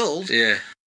Sold the World. Yeah.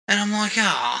 And I'm like,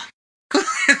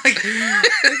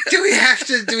 do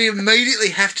we immediately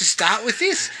have to start with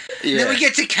this? Yeah. Then we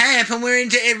get to camp and we're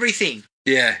into everything.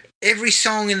 Yeah. Every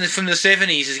song from the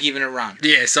 70s is given a run.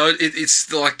 Yeah, so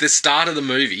it's like the start of the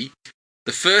movie.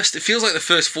 It feels like the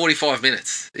first 45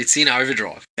 minutes. It's in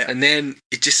overdrive. Yeah. And then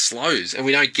it just slows and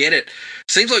we don't get it.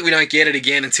 Seems like we don't get it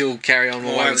again until Carry On My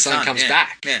Wayward Son comes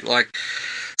back. Yeah.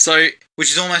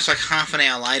 Which is almost like half an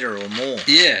hour later or more.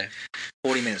 Yeah.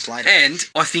 40 minutes later. And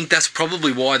I think that's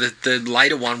probably why the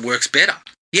later one works better.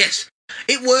 Yes.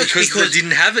 It works because they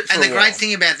didn't have it for a while. And the great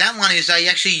thing about that one is they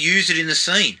actually use it in the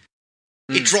scene.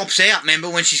 It drops out, remember,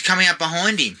 when she's coming up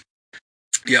behind him.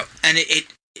 Yep. And he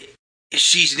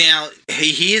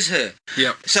hears her.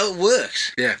 Yep. So it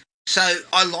works. Yeah. So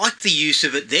I like the use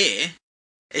of it there.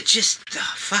 It just,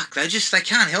 they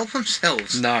can't help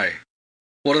themselves. No.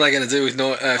 What are they going to do with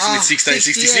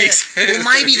 1666? Yeah. Well,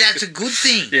 maybe that's a good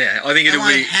thing. Yeah, I think they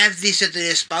won't have this at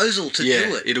their disposal to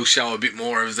do it. It'll show a bit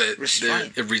more of the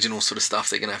original sort of stuff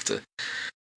they're going to have to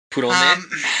put on there.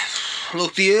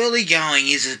 Look, the early going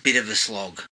is a bit of a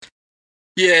slog.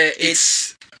 Yeah, it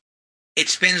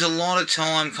spends a lot of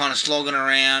time kind of slogging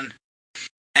around,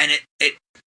 and it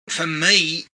for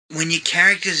me when your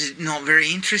characters are not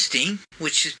very interesting,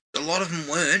 which a lot of them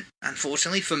weren't,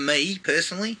 unfortunately, for me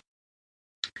personally,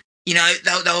 you know,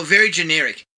 they were very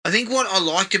generic. I think what I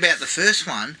liked about the first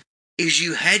one is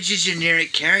you had your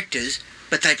generic characters,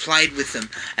 but they played with them,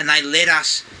 and they let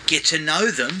us get to know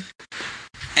them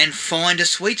and find a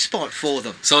sweet spot for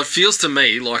them. So it feels to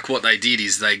me like what they did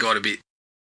is they got a bit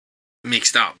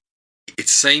mixed up. It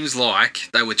seems like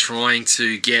they were trying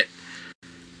to get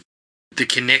the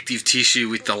connective tissue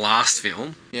with the last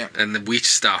film and the witch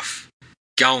stuff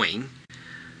going,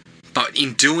 but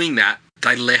in doing that,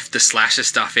 they left the slasher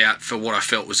stuff out for what I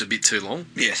felt was a bit too long.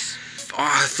 Yes.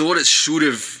 I thought it should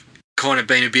have kind of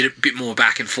been a bit more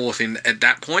back and forth at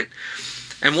that point.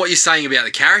 And what you're saying about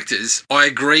the characters, I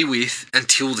agree with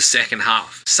until the second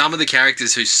half. Some of the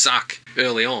characters who suck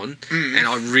early on, and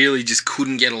I really just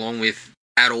couldn't get along with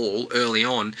at all early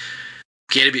on,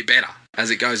 get a bit better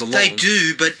as it goes along. They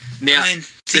do, but now, I mean,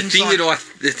 the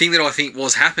thing that I think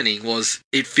was happening was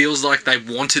it feels like they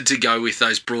wanted to go with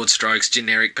those broad strokes,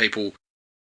 generic people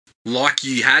like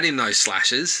you had in those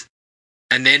slashes,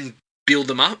 and then build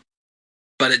them up.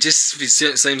 But it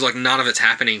seems like none of it's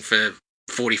happening for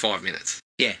 45 minutes.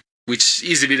 Yeah. Which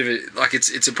is a bit of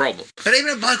it's a problem. But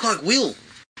even a bloke like Will,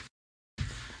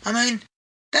 I mean,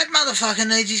 that motherfucker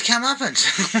needs his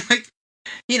comeuppance. Like,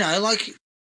 you know, like,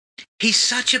 he's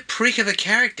such a prick of a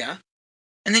character,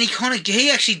 and then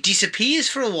he actually disappears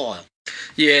for a while.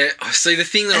 Yeah, I see the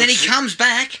thing that... And then he comes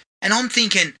back, and I'm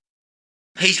thinking,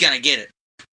 he's going to get it.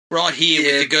 Right here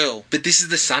with the girl. But this is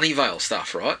the Sunnyvale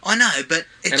stuff, right? I know, but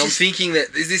I'm thinking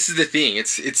that this is the thing.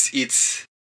 It's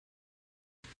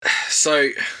so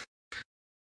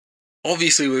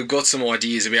obviously we've got some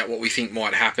ideas about what we think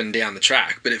might happen down the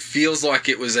track, but it feels like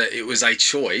it was a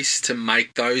choice to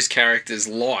make those characters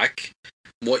like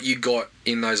what you got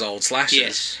in those old slashes.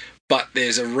 Yes. But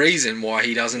there's a reason why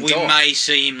he doesn't die. We may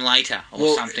see him later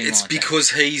or something like that. It's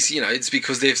because it's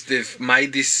because they've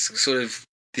made this sort of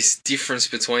this difference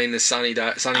between the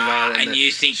Sunnyvale and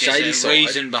you think there's a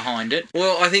reason behind it?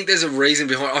 Well, I think there's a reason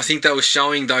behind it. I think they were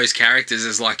showing those characters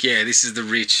as like, yeah, this is the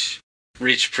rich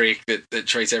prick that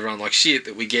treats everyone like shit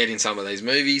that we get in some of these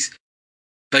movies.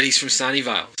 But he's from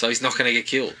Sunnyvale, so he's not going to get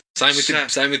killed. Same with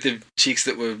the chicks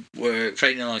that were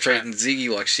treating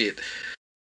Ziggy like shit.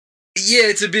 Yeah,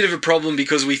 it's a bit of a problem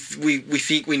because we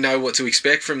think we know what to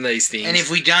expect from these things, and if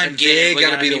we don't get it, we're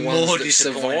going to be the ones that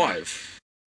survive.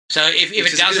 So if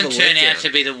it doesn't turn out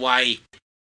to be the way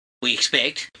we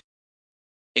expect,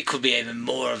 it could be even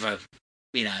more of a,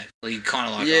 you know, kind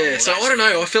of like... Yeah, so I don't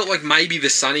know. I felt like maybe the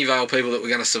Sunnyvale people that were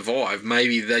going to survive,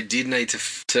 maybe they did need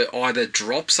to either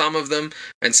drop some of them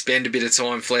and spend a bit of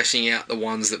time fleshing out the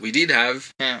ones that we did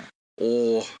have,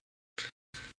 or...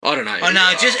 I don't know. I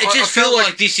know, it just felt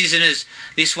like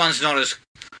this one's not as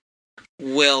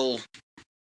well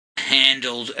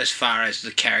handled as far as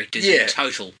the characters in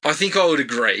total. I think I would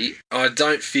agree. I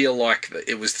don't feel like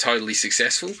it was totally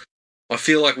successful. I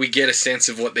feel like we get a sense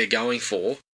of what they're going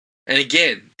for. And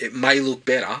again, it may look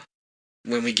better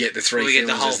when we get the three films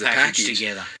the whole as the package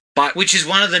together. But which is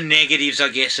one of the negatives, I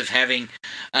guess, of having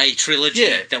a trilogy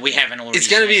that we haven't already seen.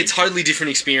 It's going to be a totally different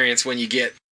experience when you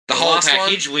get the whole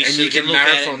package, and you can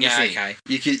marathon the thing. Okay.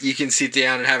 You can sit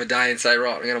down and have a day and say,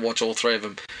 right, I'm going to watch all three of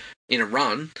them in a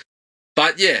run.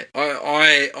 But yeah,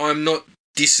 I'm not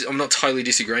totally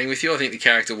disagreeing with you. I think the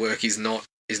character work is not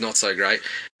so great.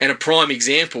 And a prime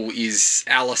example is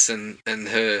Alice and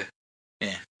her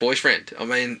boyfriend. I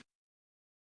mean,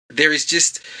 there is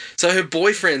just... So her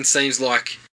boyfriend seems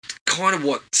like kind of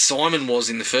what Simon was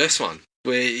in the first one,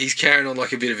 where he's carrying on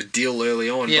like a bit of a deal early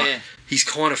on, but he's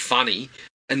kind of funny,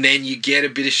 and then you get a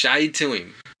bit of shade to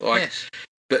him.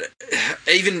 But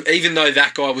even though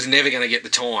that guy was never going to get the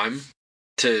time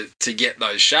to get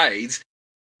those shades,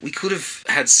 we could have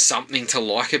had something to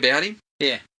like about him.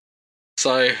 Yeah.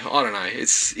 So, I don't know.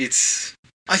 It's.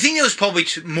 I think there was probably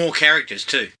more characters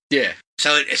too. Yeah.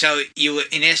 So you were,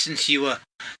 in essence,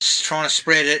 trying to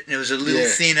spread it, and it was a little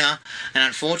thinner, and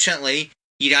unfortunately,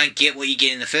 you don't get what you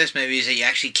get in the first movie, is that you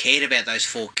actually cared about those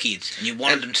four kids, and you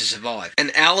wanted them to survive.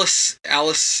 And Alice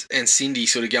and Cindy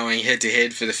sort of going head to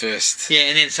head for the first... Yeah,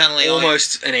 and then suddenly...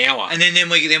 Almost an hour. And then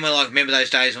we're like, remember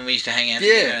those days when we used to hang out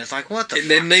together? And it's like, what the fuck?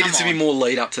 There needed to be more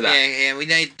lead up to that. Yeah, we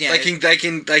need... You know,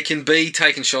 they can be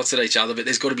taking shots at each other, but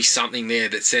there's got to be something there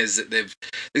that says that there's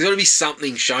got to be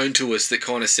something shown to us that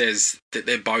kind of says that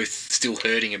they're both still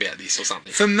hurting about this or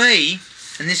something. For me,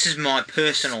 and this is my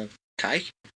personal take...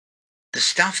 The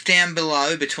stuff down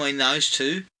below between those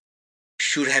two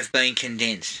should have been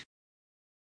condensed.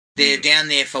 They're down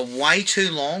there for way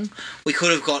too long. We could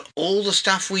have got all the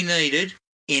stuff we needed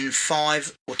in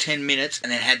 5 or 10 minutes and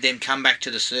then had them come back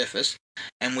to the surface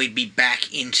and we'd be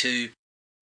back into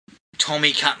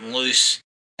Tommy cutting loose,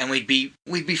 and we'd be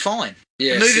fine.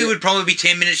 Yeah, The movie would probably be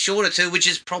 10 minutes shorter too, which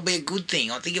is probably a good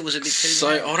thing. I think it was a bit too So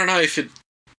long. I don't know if it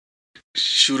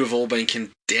should have all been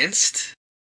condensed,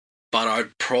 but I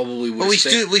probably would. But we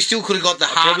still could have got the I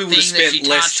heart probably would have thing that spent she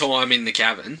less touched. time in the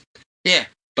cabin. Yeah.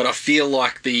 But I feel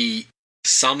like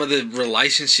some of the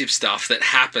relationship stuff that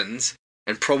happens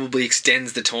and probably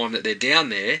extends the time that they're down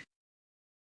there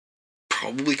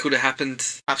probably could have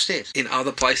happened Upstairs. in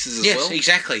other places as Yes, well.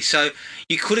 exactly. So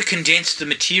you could have condensed the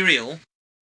material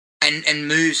and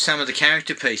moved some of the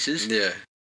character pieces Yeah.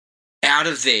 out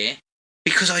of there,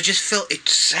 because I just felt it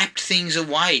sapped things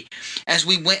away. As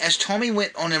Tommy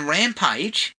went on a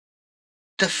rampage,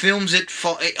 the film's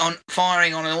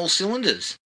firing on all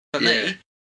cylinders for Yeah. me.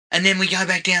 And then we go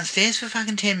back downstairs for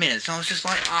fucking 10 minutes. And I was just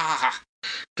like,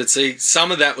 But see,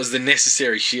 some of that was the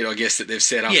necessary shit, I guess, that they've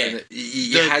set up. Yeah. And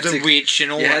you had the to, witch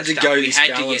and all you that had to stuff. go We this had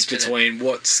to balance get to between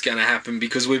what's going to happen,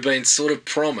 because we've been sort of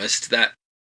promised that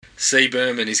C.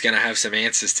 Berman is going to have some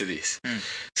answers to this.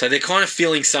 So they're kind of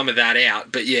filling some of that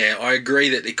out. But yeah, I agree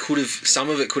that some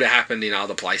of it could have happened in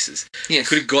other places. Yes.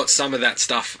 Could have got some of that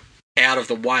stuff out of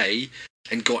the way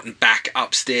and gotten back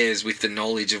upstairs with the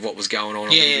knowledge of what was going on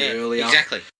a little bit earlier.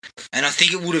 Exactly. And I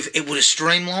think it would have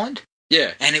streamlined,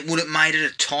 Yeah. and it would have made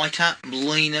it a tighter,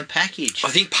 leaner package. I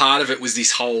think part of it was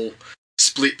this whole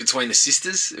split between the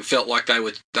sisters. It felt like they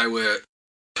were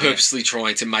purposely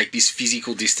trying to make this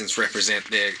physical distance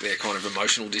represent their kind of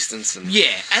emotional distance. And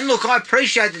Yeah, and look, I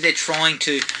appreciate that they're trying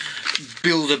to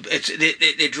build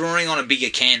they're drawing on a bigger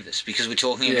canvas, because we're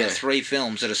talking about 3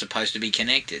 films that are supposed to be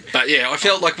connected. But yeah, I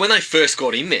felt like when they first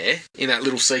got in there, in that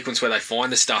little sequence where they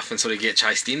find the stuff and sort of get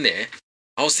chased in there,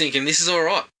 I was thinking, this is all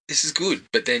right, this is good.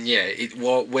 But then, yeah,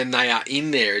 when they are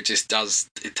in there, it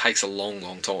takes a long,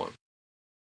 long time.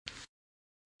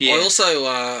 Yeah. I also,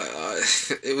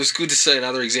 it was good to see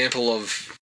another example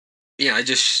of,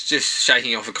 just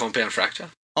shaking off a compound fracture.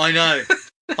 I know.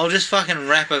 I'll just fucking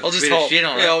wrap a bit of shit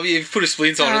on it. Yeah, you've put a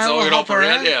splint on it, so I can hop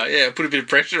around. Yeah, put a bit of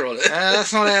pressure on it.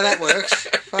 That's not how that works.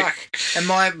 Fuck. And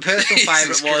my personal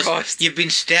Jesus favourite was, Christ. you've been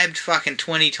stabbed fucking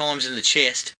 20 times in the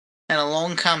chest, and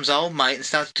along comes old mate and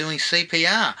starts doing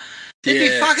CPR. There'd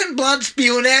be fucking blood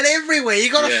spewing out everywhere.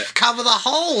 You got to cover the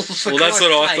holes. Well, that's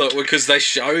what I thought, because they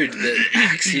showed the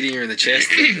axe hitting her in the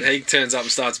chest. He turns up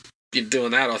and starts doing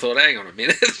that. I thought, hang on a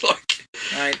minute,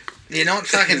 Mate, you're not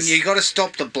fucking. You got to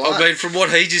stop the blood. I mean, from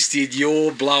what he just did,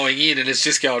 you're blowing in, and it's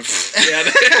just going out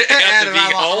the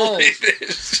big hole.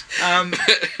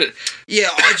 Yeah,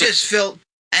 I just felt,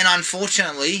 and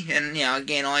unfortunately, and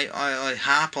again, I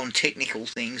harp on technical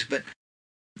things, but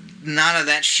none of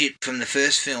that shit from the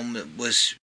first film that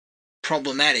was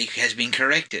problematic has been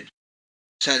corrected.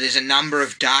 So there's a number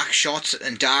of dark shots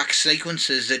and dark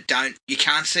sequences that you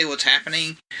can't see what's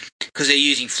happening because they're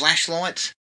using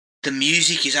flashlights. The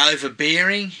music is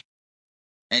overbearing,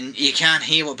 and you can't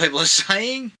hear what people are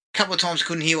saying. A couple of times I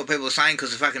couldn't hear what people are saying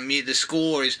because the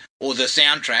score or the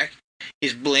soundtrack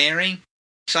is blaring.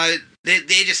 So they're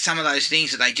just some of those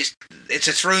things that it's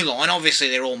a through line. Obviously,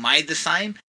 they're all made the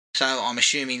same. So I'm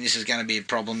assuming this is going to be a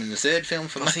problem in the third film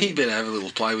for me. I think you better have a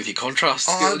little play with your contrast.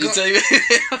 It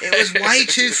was way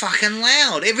too fucking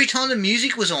loud. Every time the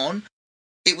music was on,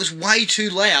 it was way too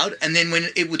loud, and then when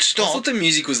it would I stop, thought the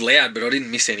music was loud, but I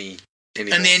didn't miss any and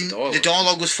then the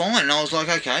dialogue was fine, and I was like,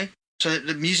 okay, so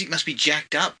the music must be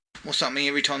jacked up or something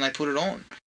every time they put it on.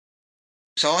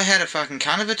 So I had a fucking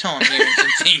cunt of a time hearing some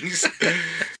things.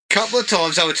 Couple of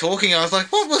times they were talking, I was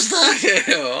like, what was that?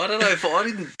 Yeah, I don't know if I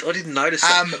didn't notice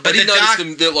that. But I did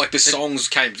notice the songs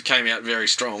came out very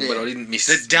strong, but I didn't miss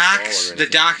the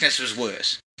darkness was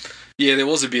worse. Yeah, there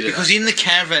was a bit because of that. in the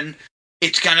cavern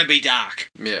it's going to be dark.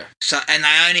 Yeah. So and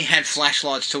they only had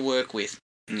flashlights to work with.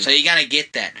 So you're going to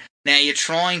get that. Now you're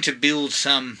trying to build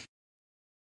some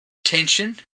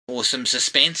tension or some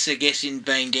suspense, I guess, in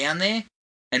being down there,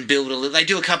 and build a little. They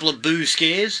do a couple of boo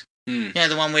scares. You know,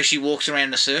 the one where she walks around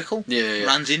in a circle,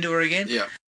 runs into her again. Yeah.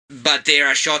 But there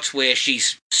are shots where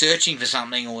she's searching for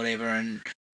something or whatever, and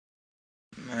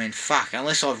I mean, fuck,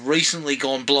 unless I've recently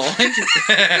gone blind,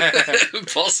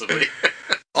 possibly,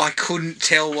 I couldn't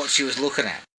tell what she was looking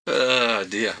at. Oh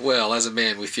dear. Well, as a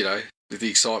man with with the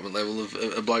excitement level of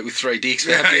a bloke with 3 dicks,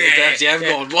 perhaps you have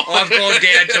gone blind. I've gone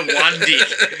down to 1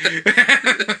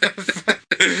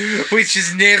 dick, which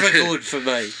is never good for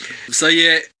me. So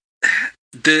yeah.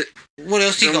 What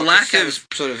else you got? That was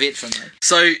sort of it for me.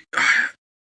 So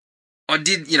I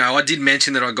did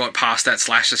mention that I got past that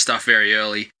slasher stuff very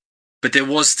early, but there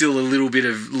was still a little bit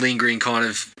of lingering kind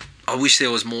of. I wish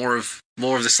there was more of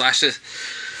the slasher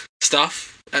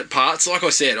stuff at parts. Like I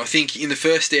said, I think in the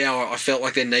first hour, I felt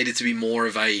like there needed to be more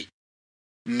of a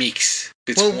mix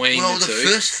between the two. The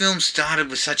first film started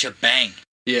with such a bang.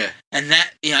 Yeah. And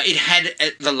that, it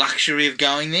had the luxury of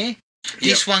going there.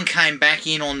 This one came back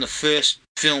in on the first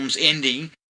film's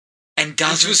ending and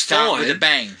doesn't start with a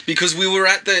bang. Because we were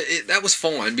at that was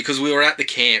fine because we were at the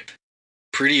camp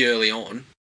pretty early on.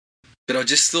 But I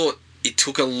just thought it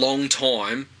took a long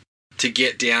time to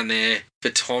get down there for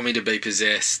Tommy to be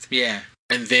possessed. Yeah.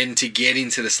 And then to get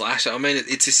into the slasher. I mean,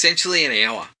 it's essentially an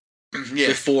hour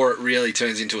before it really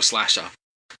turns into a slasher.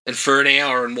 And for an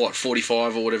hour and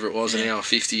 45 or whatever it was, an hour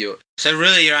 50. So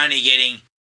really you're only getting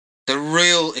the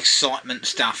real excitement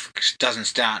stuff doesn't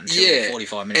start until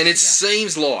 45 minutes and it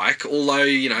seems like, although,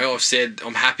 I've said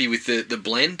I'm happy with the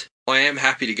blend, I am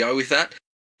happy to go with that.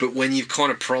 But when you've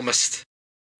kind of promised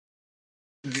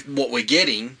what we're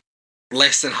getting,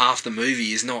 less than half the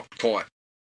movie is not quite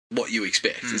what you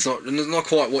expect. It's not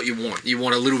quite what you want. You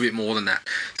want a little bit more than that.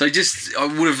 So I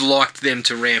would have liked them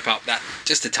to ramp up that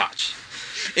just a touch.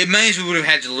 It means we would have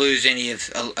had to lose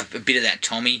a bit of that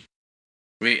Tommy,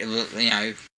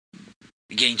 getting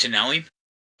to know him.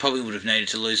 Probably would have needed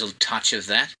to lose a touch of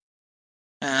that.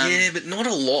 But not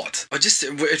a lot.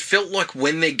 It felt like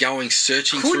when they're going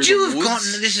searching through the woods... Could you have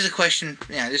gotten... This is a question,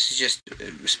 this is just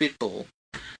spitball.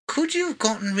 Could you have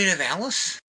gotten rid of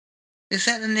Alice? Was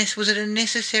it a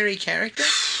necessary character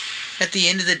at the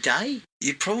end of the day?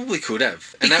 You probably could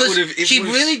have. And she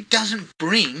really doesn't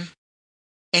bring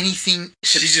anything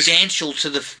substantial to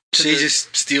the... She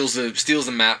just steals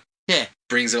the map,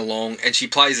 brings it along, and she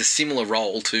plays a similar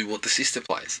role to what the sister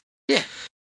plays. Yeah.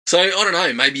 So, I don't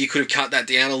know, maybe you could have cut that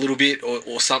down a little bit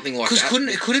or something like that.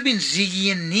 Because it could have been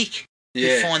Ziggy and Nick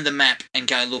who find the map and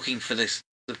go looking for the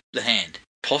hand.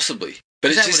 Possibly.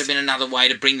 But that would have been another way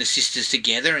to bring the sisters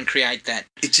together and create that.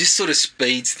 It just sort of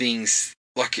speeds things,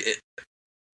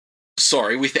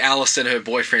 with Alice and her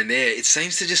boyfriend there, it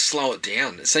seems to just slow it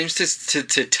down. It seems to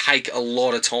take a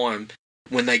lot of time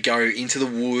when they go into the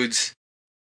woods,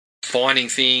 finding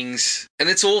things, and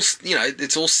it's all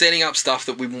setting up stuff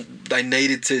that they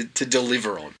needed to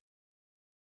deliver on.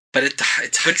 But it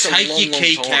takes a long, take your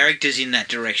key time. Characters in that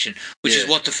direction, which is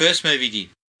what the first movie did.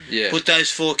 Yeah. Put those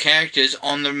 4 characters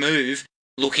on the move,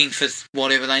 looking for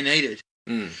whatever they needed,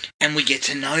 and we get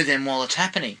to know them while it's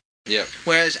happening. Yeah.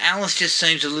 Whereas Alice just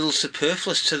seems a little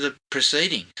superfluous to the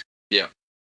proceedings. Yeah.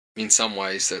 In some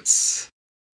ways, that's...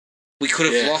 We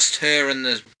could have lost her and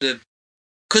the...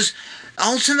 Because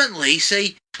ultimately,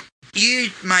 see, you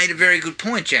made a very good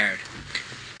point, Jared.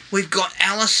 We've got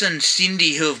Alice and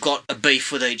Cindy who have got a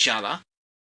beef with each other,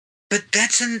 but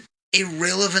that's an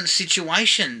irrelevant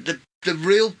situation. The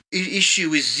real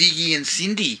issue is Ziggy and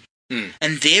Cindy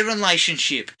and their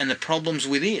relationship and the problems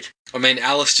with it. I mean,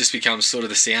 Alice just becomes sort of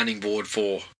the sounding board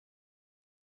for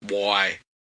why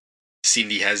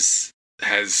Cindy has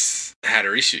had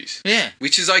her issues. Yeah.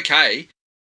 Which is okay.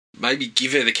 Maybe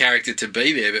give her the character to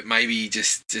be there, but maybe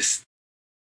just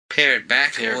pare it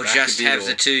back, or just have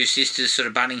the two sisters sort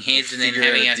of butting heads and then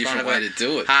having a kind of way to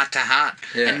do it. Heart-to-heart,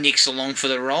 and Nick's along for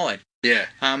the ride. Yeah.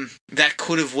 That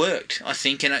could have worked, I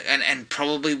think, and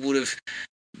probably would have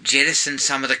jettisoned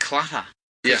some of the clutter.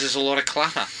 Because there's a lot of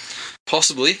clutter.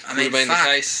 Possibly. Would have been the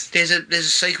case. There's a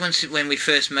sequence when we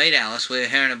first meet Alice where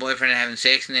her and her boyfriend are having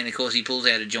sex, and then, of course, he pulls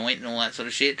out a joint and all that sort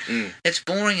of shit. It's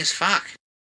boring as fuck.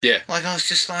 Yeah. Like, I was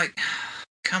just like,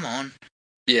 come on.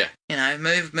 Yeah.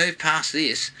 Move past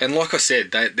this. And like I said,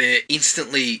 they're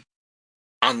instantly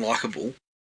unlikable,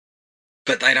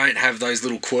 but they don't have those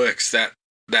little quirks that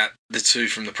the two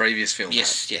from the previous film had.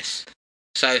 Yes.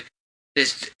 So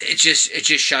it just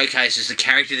showcases the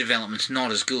character development's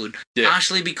not as good. Yeah.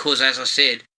 Partially because, as I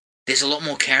said, there's a lot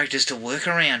more characters to work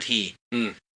around here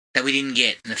that we didn't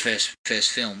get in the first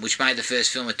film, which made the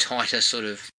first film a tighter, sort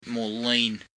of more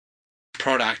lean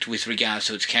product with regards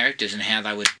to its characters and how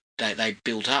they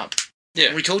built up. Yeah.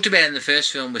 And we talked about it in the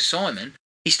first film with Simon.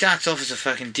 He starts off as a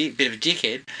fucking bit of a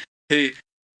dickhead who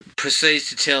proceeds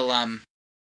to tell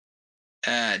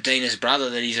Dina's brother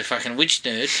that he's a fucking witch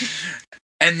nerd,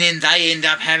 and then they end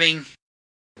up having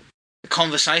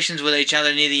conversations with each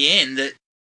other near the end that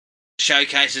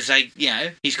showcases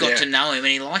he's got to know him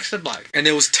and he likes the bloke. And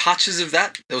there was touches of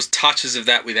that. There was touches of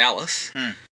that with Alice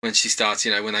when she starts,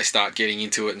 when they start getting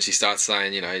into it and she starts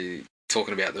saying,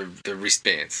 talking about the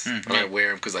wristbands. I don't wear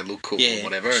them because they look cool or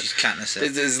whatever. She's cutting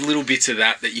herself. There's little bits of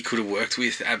that you could have worked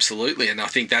with, absolutely. And I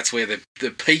think that's where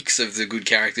the peaks of the good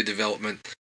character development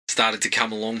started to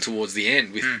come along towards the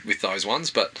end with those ones.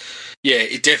 But yeah,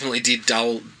 it definitely did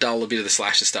dull a bit of the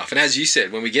slasher stuff. And as you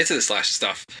said, when we get to the slasher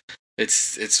stuff,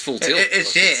 It's full tilt.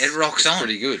 It rocks on.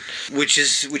 Pretty good. Which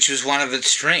was one of its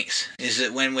strengths, is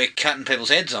that when we're cutting people's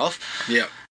heads off, Yeah.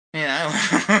 you know,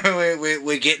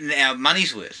 we're getting our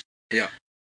money's worth. Yeah.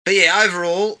 But yeah,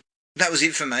 overall, that was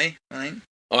it for me, I think.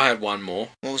 I had one more.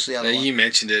 What was the Now, other one? you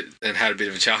mentioned it and had a bit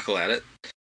of a chuckle at it.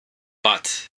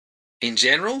 But in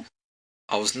general,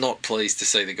 I was not pleased to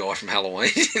see the guy from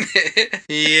Halloween in there.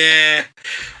 Yeah.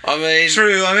 I mean...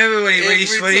 True, I remember when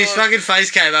his time- fucking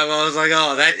face came up, I was like,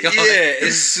 oh, that guy. Yeah,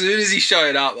 as soon as he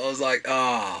showed up, I was like,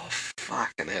 oh,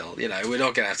 fucking hell. You know, we're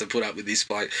not going to have to put up with this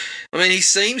bloke. I mean, he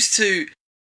seems to...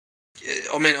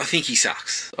 I mean, I think he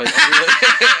sucks. I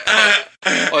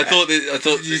thought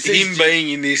that him being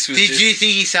in this was Did you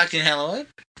think he sucked in Halloween?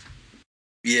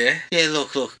 Yeah. Yeah,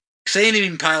 look. Seeing him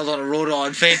impaled on a wrought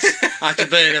iron fence after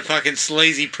being a fucking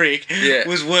sleazy prick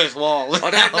was worthwhile. I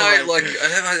don't know, like,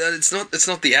 it's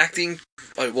not the acting.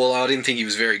 Well, I didn't think he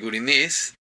was very good in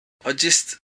this. I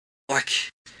just, like,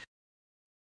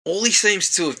 all he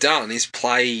seems to have done is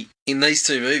play, in these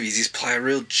two movies, is play a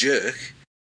real jerk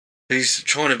who's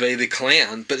trying to be the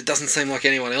clown, but it doesn't seem like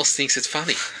anyone else thinks it's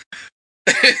funny.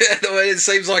 It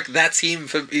seems like that's him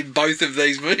in both of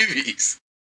these movies.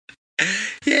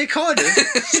 Yeah, kind of.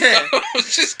 Yeah. I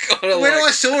was just kind of when I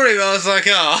saw him, I was like,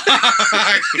 oh,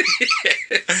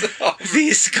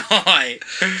 this guy.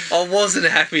 I wasn't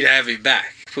happy to have him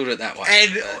back, put it that way.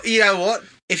 And you know what?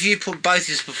 If you put both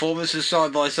his performances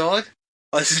side by side,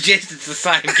 I suggest it's the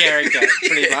same character,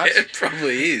 pretty much. It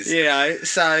probably is. You know,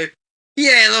 so...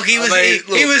 Yeah, look, he was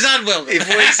unwelcome. If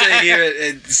we see him at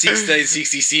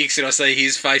 1666 and I see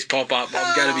his face pop up,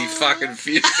 I'm going to be fucking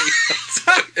fuming.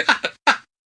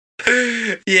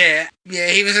 Yeah,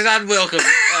 he was an unwelcome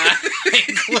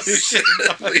inclusion,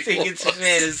 I think it's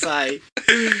fair to say.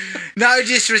 No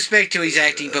disrespect to his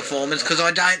acting performance, because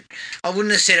I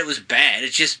wouldn't have said it was bad,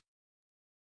 it's just,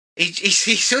 he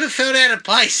sort of felt out of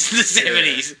place in the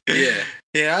 70s. Yeah.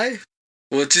 You know?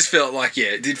 Well, it just felt like,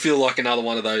 it did feel like another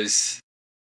one of those,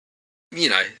 you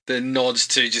know, the nods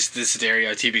to just the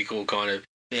stereotypical kind of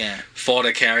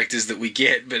fodder characters that we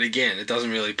get, but again, it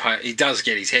doesn't really pay. He does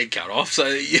get his head cut off, so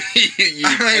as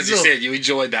you said, you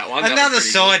enjoyed that one. Another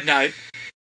side note,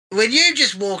 when you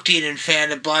just walked in and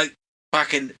found a bloke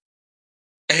fucking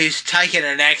who's taken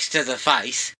an axe to the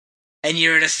face, and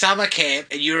you're at a summer camp,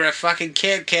 and you're a fucking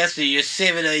camp counselor, you're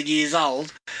 17 years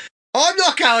old, I'm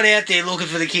not going out there looking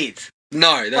for the kids.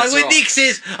 No, that's like when right. Nick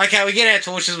says, okay, we get our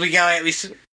torches, we go out, we...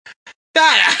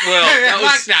 No.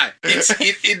 Well, Fuck no.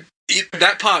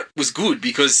 That part was good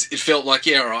because it felt like,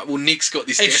 all right, well, Nick's got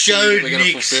this destiny that we're going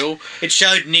to fulfill. It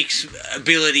showed Nick's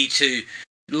ability to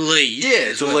lead.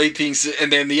 Yeah, to lead things. And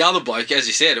then the other bloke, as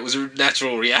you said, it was a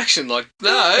natural reaction, like,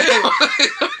 no.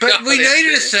 But we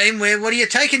needed a scene where, what are you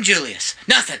taking, Julius?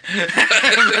 Nothing.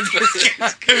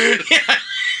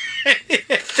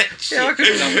 Yeah, I could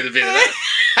have done with a bit of that.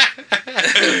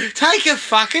 Take a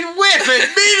fucking weapon,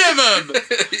 minimum.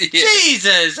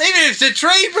 Jesus, even if it's a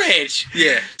tree branch.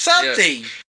 Yeah. Something. Yeah.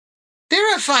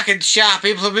 There are fucking sharp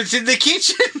implements in the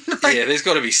kitchen. Like, yeah, there's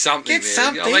got to be something get there.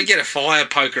 Something. I mean, get a fire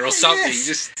poker or something. Yes.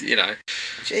 Just, you know.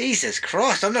 Jesus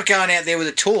Christ, I'm not going out there with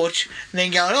a torch and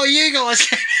then going, oh, you guys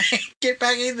get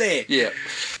back in there. Yeah.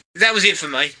 That was it for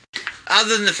me.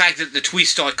 Other than the fact that the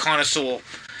twist I kind of saw,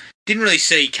 didn't really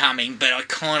see coming, but I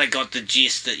kind of got the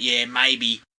gist that, yeah,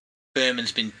 maybe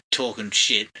Berman's been talking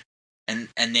shit. And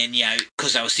then, you know,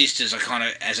 because they were sisters, I kind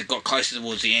of, as it got closer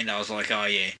towards the end, I was like, oh,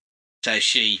 yeah. So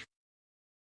she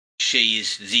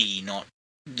is Ziggy, not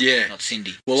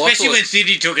Cindy. Well, especially when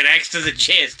Cindy took an axe to the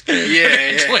chest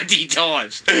 20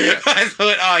 times. Yeah. I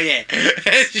thought, oh, yeah,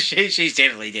 she's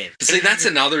definitely dead. See, that's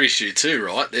another issue too,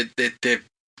 right?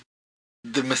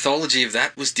 The mythology of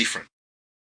that was different.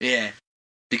 Yeah.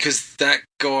 Because that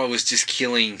guy was just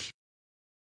killing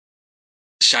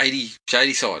shady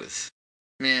siders.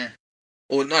 Yeah.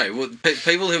 Or no, well,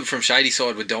 people who from Shady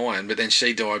Side were dying, but then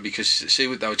she died because they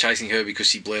were chasing her because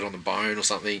she bled on the bone or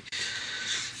something.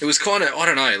 It was kind of, I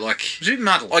don't know, like... It was a bit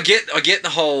muddled. I get the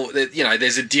whole, that, you know,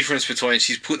 there's a difference between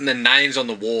she's putting the names on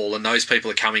the wall and those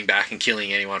people are coming back and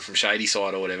killing anyone from Shady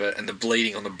Side or whatever, and the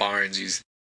bleeding on the bones is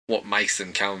what makes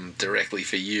them come directly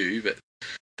for you, but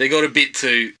they got a bit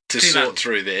to sort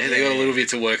through there. Yeah. They got a little bit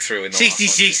to work through in the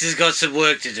 66 has got some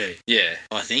work to do. Yeah.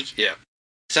 I think. Yeah.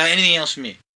 So anything else from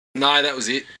you? No, that was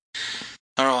it.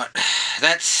 All right.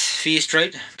 That's Fear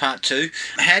Street, Part 2.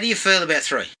 How do you feel about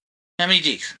 3? How many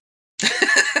dicks?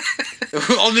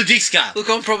 On the dick scale. Look,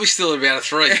 I'm probably still at about a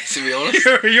 3, to be honest.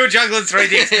 You're juggling 3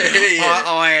 dicks. Yeah.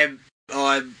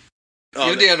 I'm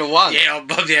You're down to one. Yeah, I'm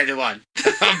down to one.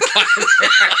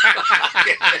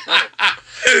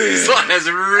 This one has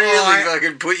really Oh,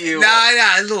 fucking put you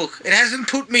off. No, look, it hasn't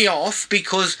put me off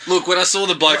because Look, when I saw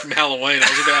the bloke from Halloween, I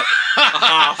was about a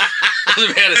half. I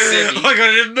was about a semi. I got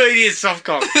an immediate soft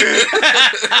cock.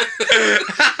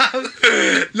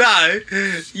 No,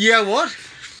 you know what?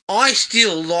 I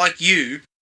still, like you,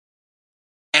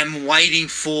 am waiting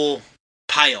for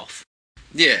payoff.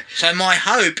 Yeah. So my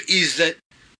hope is that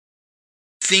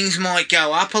things might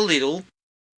go up a little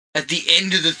at the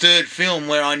end of the third film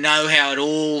where I know how it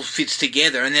all fits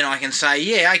together and then I can say,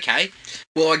 yeah, okay.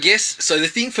 Well, I guess, so the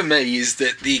thing for me is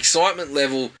that the excitement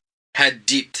level had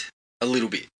dipped a little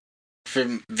bit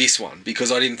from this one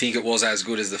because I didn't think it was as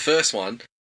good as the first one.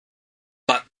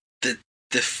 But the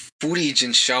footage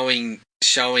and showing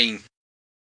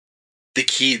the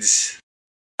kids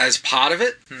as part of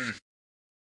it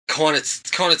kind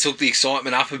of took the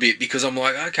excitement up a bit because I'm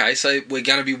like, okay, so we're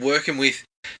going to be working with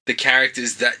the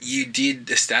characters that you did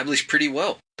establish pretty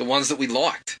well, the ones that we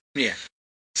liked. Yeah.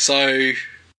 So,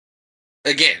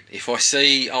 again, if I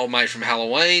see old mate from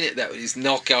Halloween, that is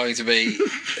not going to be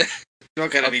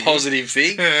Not going to a be positive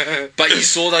thing. But you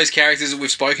saw those characters that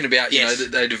we've spoken about, you Yes. know,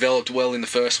 that they developed well in the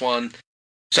first one.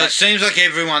 So it seems like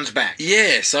everyone's back.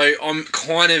 Yeah, so I'm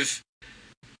kind of...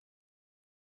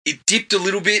 It dipped a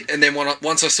little bit, and then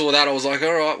once I saw that, I was like,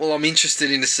 all right, well, I'm interested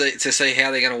to see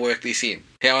how they're going to work this in.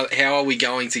 How are we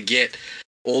going to get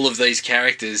all of these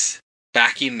characters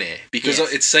back in there? Because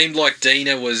Yes. it seemed like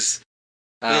Dina was...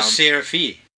 Was Sarah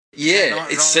Fear. Yeah,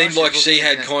 it seemed like she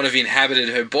had yeah. kind of inhabited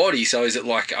her body. So is it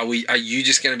like, are you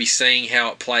just going to be seeing how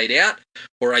it played out,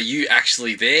 or are you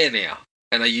actually there now?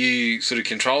 And are you sort of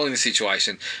controlling the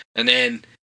situation? And then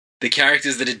the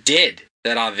characters that are dead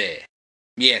that are there.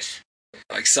 Yes.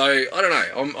 Like, so I don't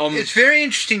know. I'm It's very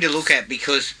interesting to look at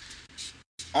because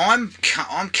I'm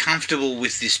comfortable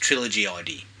with this trilogy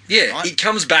idea. yeah. Right. It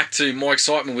comes back to my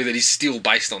excitement with it is still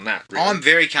based on that. Really. I'm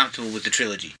very comfortable with the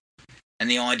trilogy and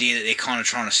the idea that they're kind of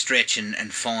trying to stretch and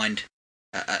find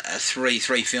three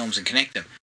films and connect them.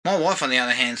 My wife, on the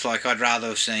other hand, is like, I'd rather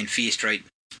have seen Fear Street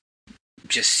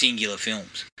just singular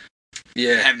films that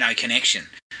yeah. have no connection.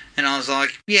 And I was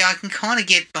like, yeah, I can kind of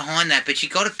get behind that, but you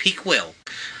got to pick well.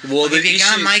 Well, Like, if you're going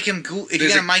issue- to make them good, if you're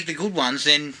there's going to make the good ones,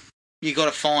 then you got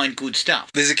to find good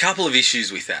stuff. there's a couple of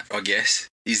issues with that. I guess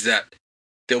is that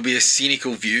there'll be a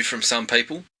cynical view from some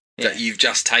people that you've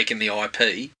just taken the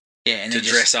IP Yeah, and to then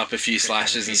dress up a few dress up a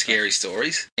slashes few and scary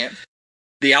stories. Yep.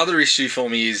 The other issue for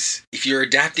me is if you're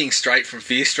adapting straight from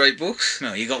Fear Street books,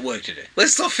 No, you got work to do.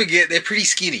 let's not forget they're pretty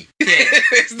skinny. Yeah,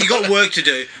 It's you got not- work to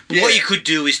do. But Yeah. what you could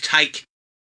do is take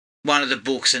one of the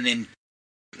books and then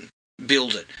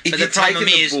build it. If but you're the problem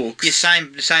taking the is, books-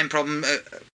 the same problem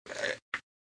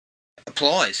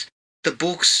applies. The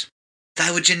books,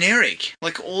 they were generic.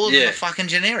 Like all of them Yeah. are fucking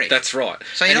generic. That's right.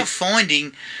 so you're And not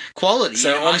finding quality.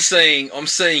 So you know, I'm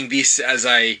seeing this as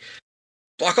I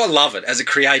love it as a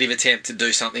creative attempt to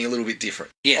do something a little bit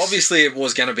different. Yes. Obviously, it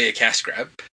was going to be a cash grab.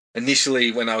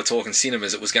 Initially, when they were talking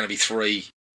cinemas, it was going to be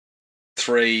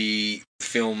three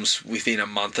films within a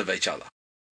month of each other.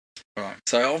 Right.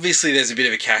 So obviously, there's a bit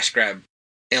of a cash grab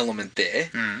element there.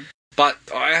 Mm. But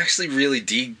I actually really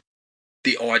dig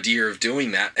the idea of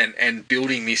doing that and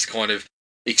building this kind of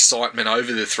excitement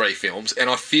over the three films. And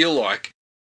I feel like,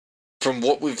 from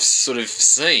what we've sort of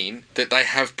seen, that they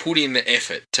have put in the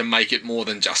effort to make it more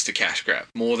than just a cash grab,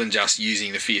 more than just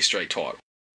using the Fear Street title.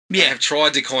 They Yeah. have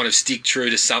tried to kind of stick true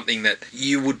to something that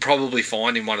you would probably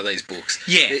find in one of these books.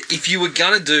 Yeah. If you were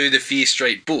going to do the Fear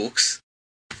Street books,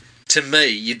 to me,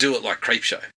 you do it like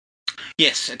Creepshow.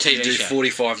 Yes, a You TV do show.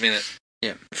 45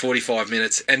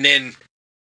 minutes. And then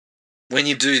when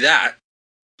you do that,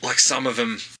 like some of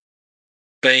them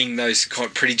being those kind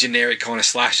of pretty generic kind of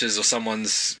slashes or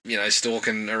someone's,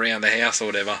 stalking around the house or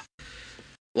whatever,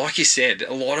 like you said,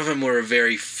 a lot of them were a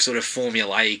very sort of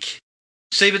formulaic.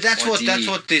 See, but that's idea.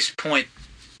 what this point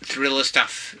thriller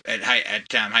stuff at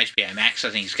HBO Max, I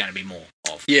think, is going to be more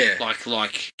of. Yeah. Like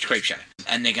Creepshow.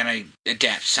 And they're going to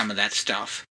adapt some of that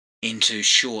stuff into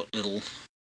short little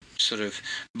sort of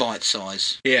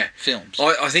bite-size Yeah. films.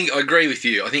 I think I agree with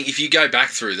you. I think if you go back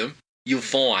through them, you'll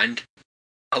find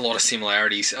a lot of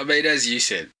similarities. I mean, as you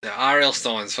said, R.L.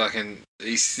 Stein's fucking...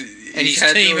 He's his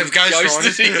had team the of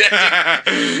ghostwriters.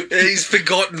 he's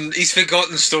forgotten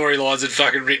storylines and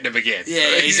fucking written them again.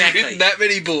 Yeah, He's exactly. written that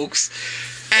many books.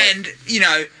 And,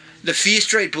 the Fear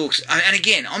Street books, and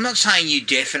again, I'm not saying you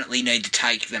definitely need to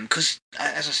take them, because,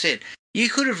 as I said, I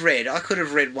could have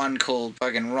read one called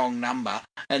fucking Wrong Number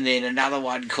and then another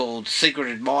one called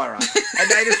Secret Admirer. And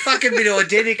they'd have fucking been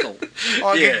identical.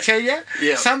 I can tell you.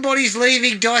 Yeah. Somebody's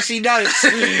leaving dicey notes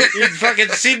in fucking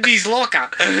Sydney's locker.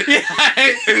 That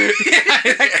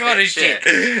kind of shit.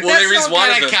 Well, That's there is not one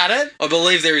gonna of them. cut it. I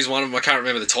believe there is one of them. I can't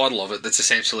remember the title of it. That's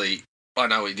essentially, I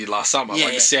know what he did last summer. Yeah,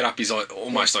 like the setup is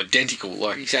almost identical.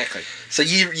 Like Exactly. so,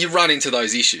 you run into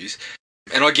those issues,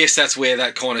 and I guess that's where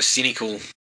that kind of cynical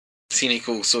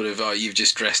sort of you've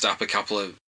just dressed up a couple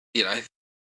of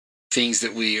things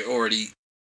that we already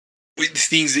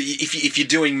things that if you're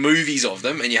doing movies of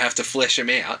them and you have to flesh them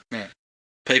out. Yeah.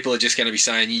 People are just going to be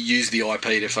saying you use the IP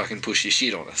to fucking push your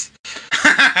shit on us,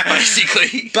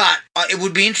 basically. But it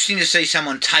would be interesting to see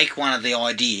someone take one of the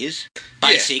ideas,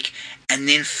 basic, and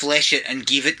then flesh it and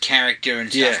give it character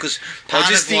and stuff. Because I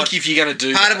just think if you're going to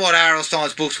do part of what R.L.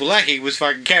 Stein's books were lacking was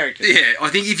fucking character. Yeah, I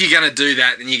think if you're going to do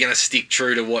that, then you're going to stick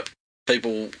true to what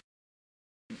people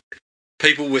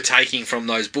were taking from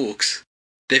those books.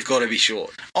 They've got to be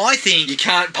short. I think you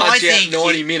can't punch out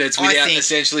 90 minutes without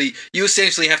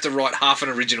essentially have to write half an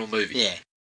original movie.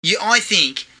 Yeah. I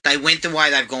think they went the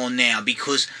way they've gone now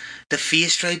because the Fear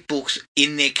Street books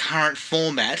in their current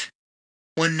format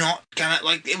were not gonna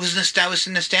it was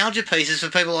nostalgia pieces for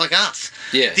people like us.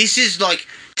 Yeah. This is like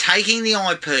taking the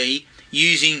IP,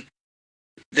 using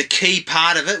the key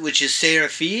part of it, which is Sarah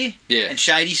Fear and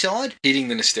Shadyside, hitting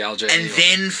the nostalgia, and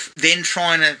then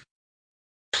trying to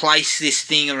place this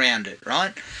thing around it,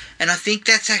 right? And I think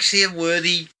that's actually a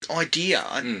worthy idea.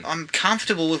 I'm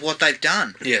comfortable with what they've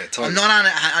done. Yeah, totally. I'm not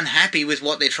unhappy with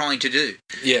what they're trying to do.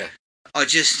 Yeah. I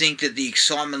just think that the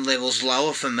excitement level's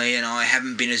lower for me and I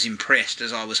haven't been as impressed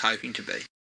as I was hoping to be.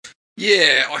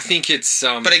 Yeah, I think it's...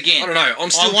 but again, I don't know.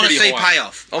 I want to see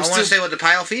payoff. I want to see what the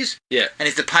payoff is. Yeah. And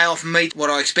if the payoff meets what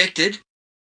I expected,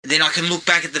 then I can look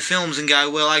back at the films and go,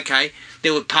 well, okay,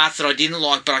 there were parts that I didn't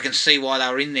like, but I can see why they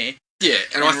were in there. Yeah,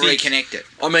 and I think reconnect it.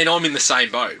 I mean, I'm in the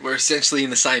same boat. We're essentially in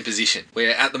the same position.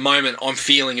 Where at the moment I'm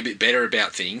feeling a bit better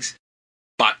about things,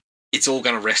 but it's all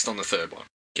going to rest on the third one.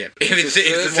 Yeah. If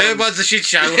the third one's a shit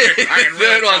show,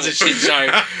 third one's a shit show.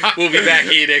 We'll be back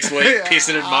here next week,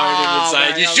 pissing and moaning and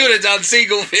saying you should have done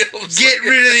single films. Get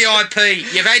rid of the IP.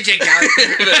 You've had your go.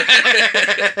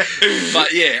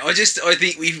 But yeah, I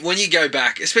think when you go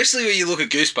back, especially when you look at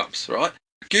Goosebumps, right?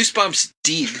 Goosebumps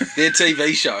did their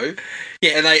TV show,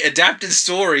 and they adapted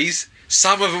stories.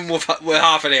 Some of them were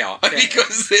half an hour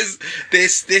because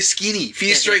they're skinny.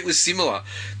 Fear Street was similar.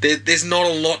 There's not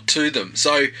a lot to them,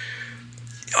 so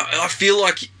I feel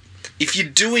like if you're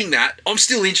doing that, I'm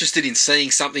still interested in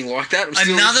seeing something like that. I'm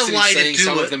still interested in seeing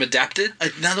some of them adapted.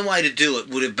 Another way to do it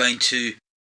would have been to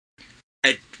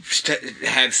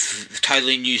have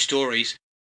totally new stories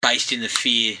based in the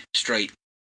Fear Street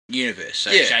universe,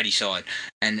 so Shadyside,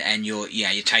 and you're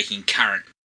taking current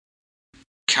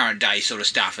day sort of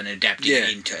stuff and adapting it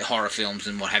into horror films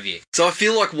and what have you. So I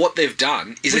feel like what they've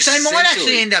done is which they might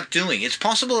actually end up doing. It's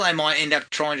possible they might end up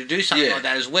trying to do something like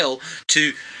that as well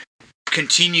to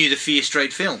continue the Fear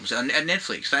Street films on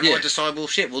Netflix. They might decide, well,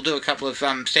 shit, we'll do a couple of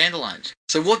standalones.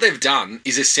 So what they've done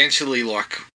is essentially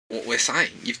like what we're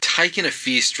saying. You've taken a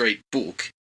Fear Street book.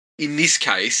 In this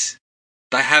case,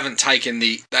 they haven't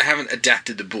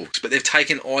adapted the books, but they've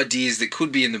taken ideas that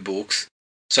could be in the books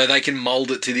so they can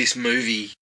mould it to this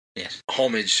movie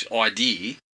homage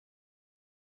idea.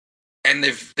 And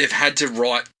they've had to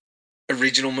write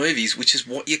original movies, which is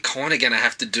what you're kind of going to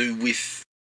have to do with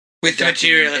the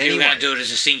material if you're going to do it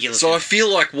as a singular So film. I feel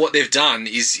like what they've done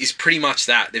is pretty much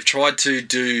that. They've tried to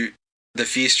do the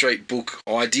Fear Street book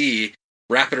idea,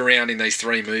 wrap it around in these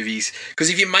three movies. Because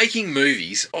if you're making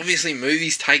movies, obviously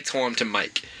movies take time to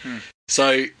make.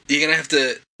 So you're going to have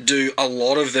to do a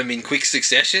lot of them in quick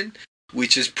succession,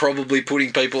 which is probably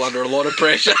putting people under a lot of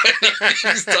pressure.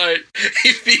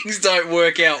 If things don't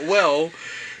work out well,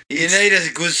 you need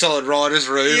a good solid writer's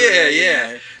room.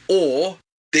 Yeah. Or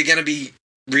they're going to be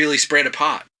really spread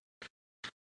apart.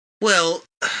 Well,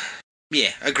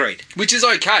 yeah, agreed. Which is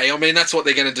okay. I mean, that's what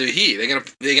they're going to do here.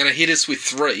 They're going to hit us with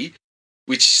three,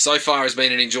 which so far has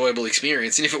been an enjoyable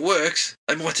experience. And if it works,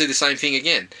 they might do the same thing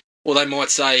again. Or they might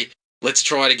say, let's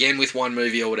try it again with one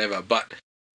movie or whatever. But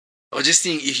I just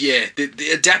think,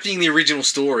 adapting the original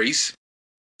stories,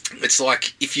 it's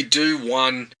like if you do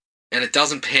one and it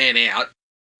doesn't pan out,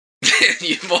 then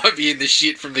you might be in the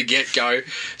shit from the get-go.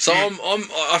 So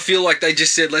I feel like they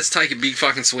just said, let's take a big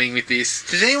fucking swing with this.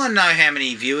 Does anyone know how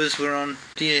many viewers were on?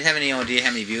 Do you have any idea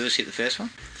how many viewers hit the first one?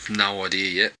 No idea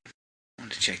yet. I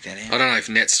want to check that out. I don't know if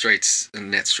Netflix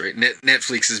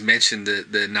has mentioned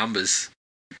the numbers.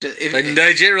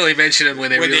 They generally mention them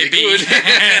when they're really big. good.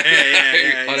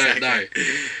 I don't know.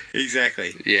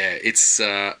 Exactly. Yeah, it's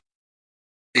I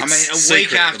mean, a week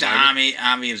secret at after the moment.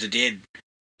 Army of the Dead,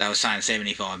 they were saying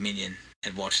 75 million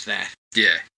had watched that.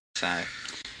 Yeah. So,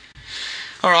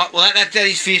 all right. Well, that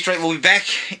is Fear Street. We'll be back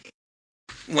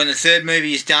when the third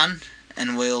movie is done,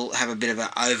 and we'll have a bit of an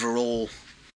overall.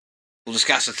 We'll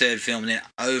discuss the third film and then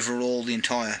overall the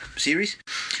entire series.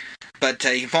 But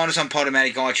you can find us on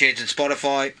Podomatic, iTunes, and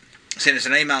Spotify. Send us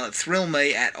an email at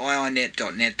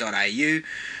thrillme@iinet.net.au.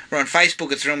 We're on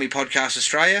Facebook at Thrill Me Podcast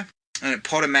Australia and at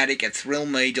Podomatic at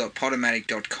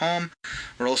thrillme.podomatic.com.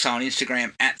 We're also on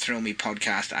Instagram at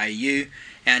thrillmepodcastau.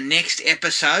 Our next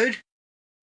episode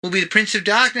will be The Prince of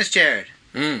Darkness, Jared.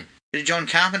 Bit of John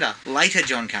Carpenter. Later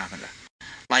John Carpenter.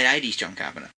 Late 80s John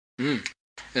Carpenter. And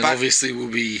obviously we'll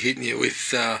be hitting you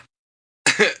with a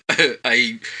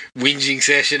whinging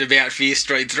session about Fear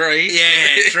Street 3.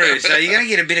 Yeah, true. So you're going to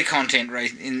get a bit of content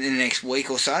in the next week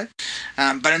or so.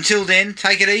 But until then,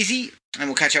 take it easy, and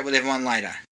we'll catch up with everyone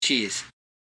later. Cheers.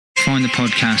 Find the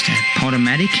podcast at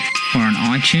Podomatic or on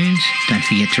iTunes. Don't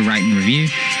forget to rate and review.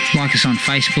 Like us on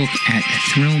Facebook at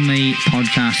Thrill Me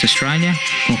Podcast Australia,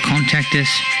 or contact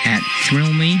us at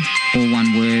thrillme, all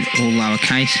one word, all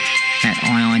lowercase, at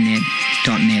iinet.net.au.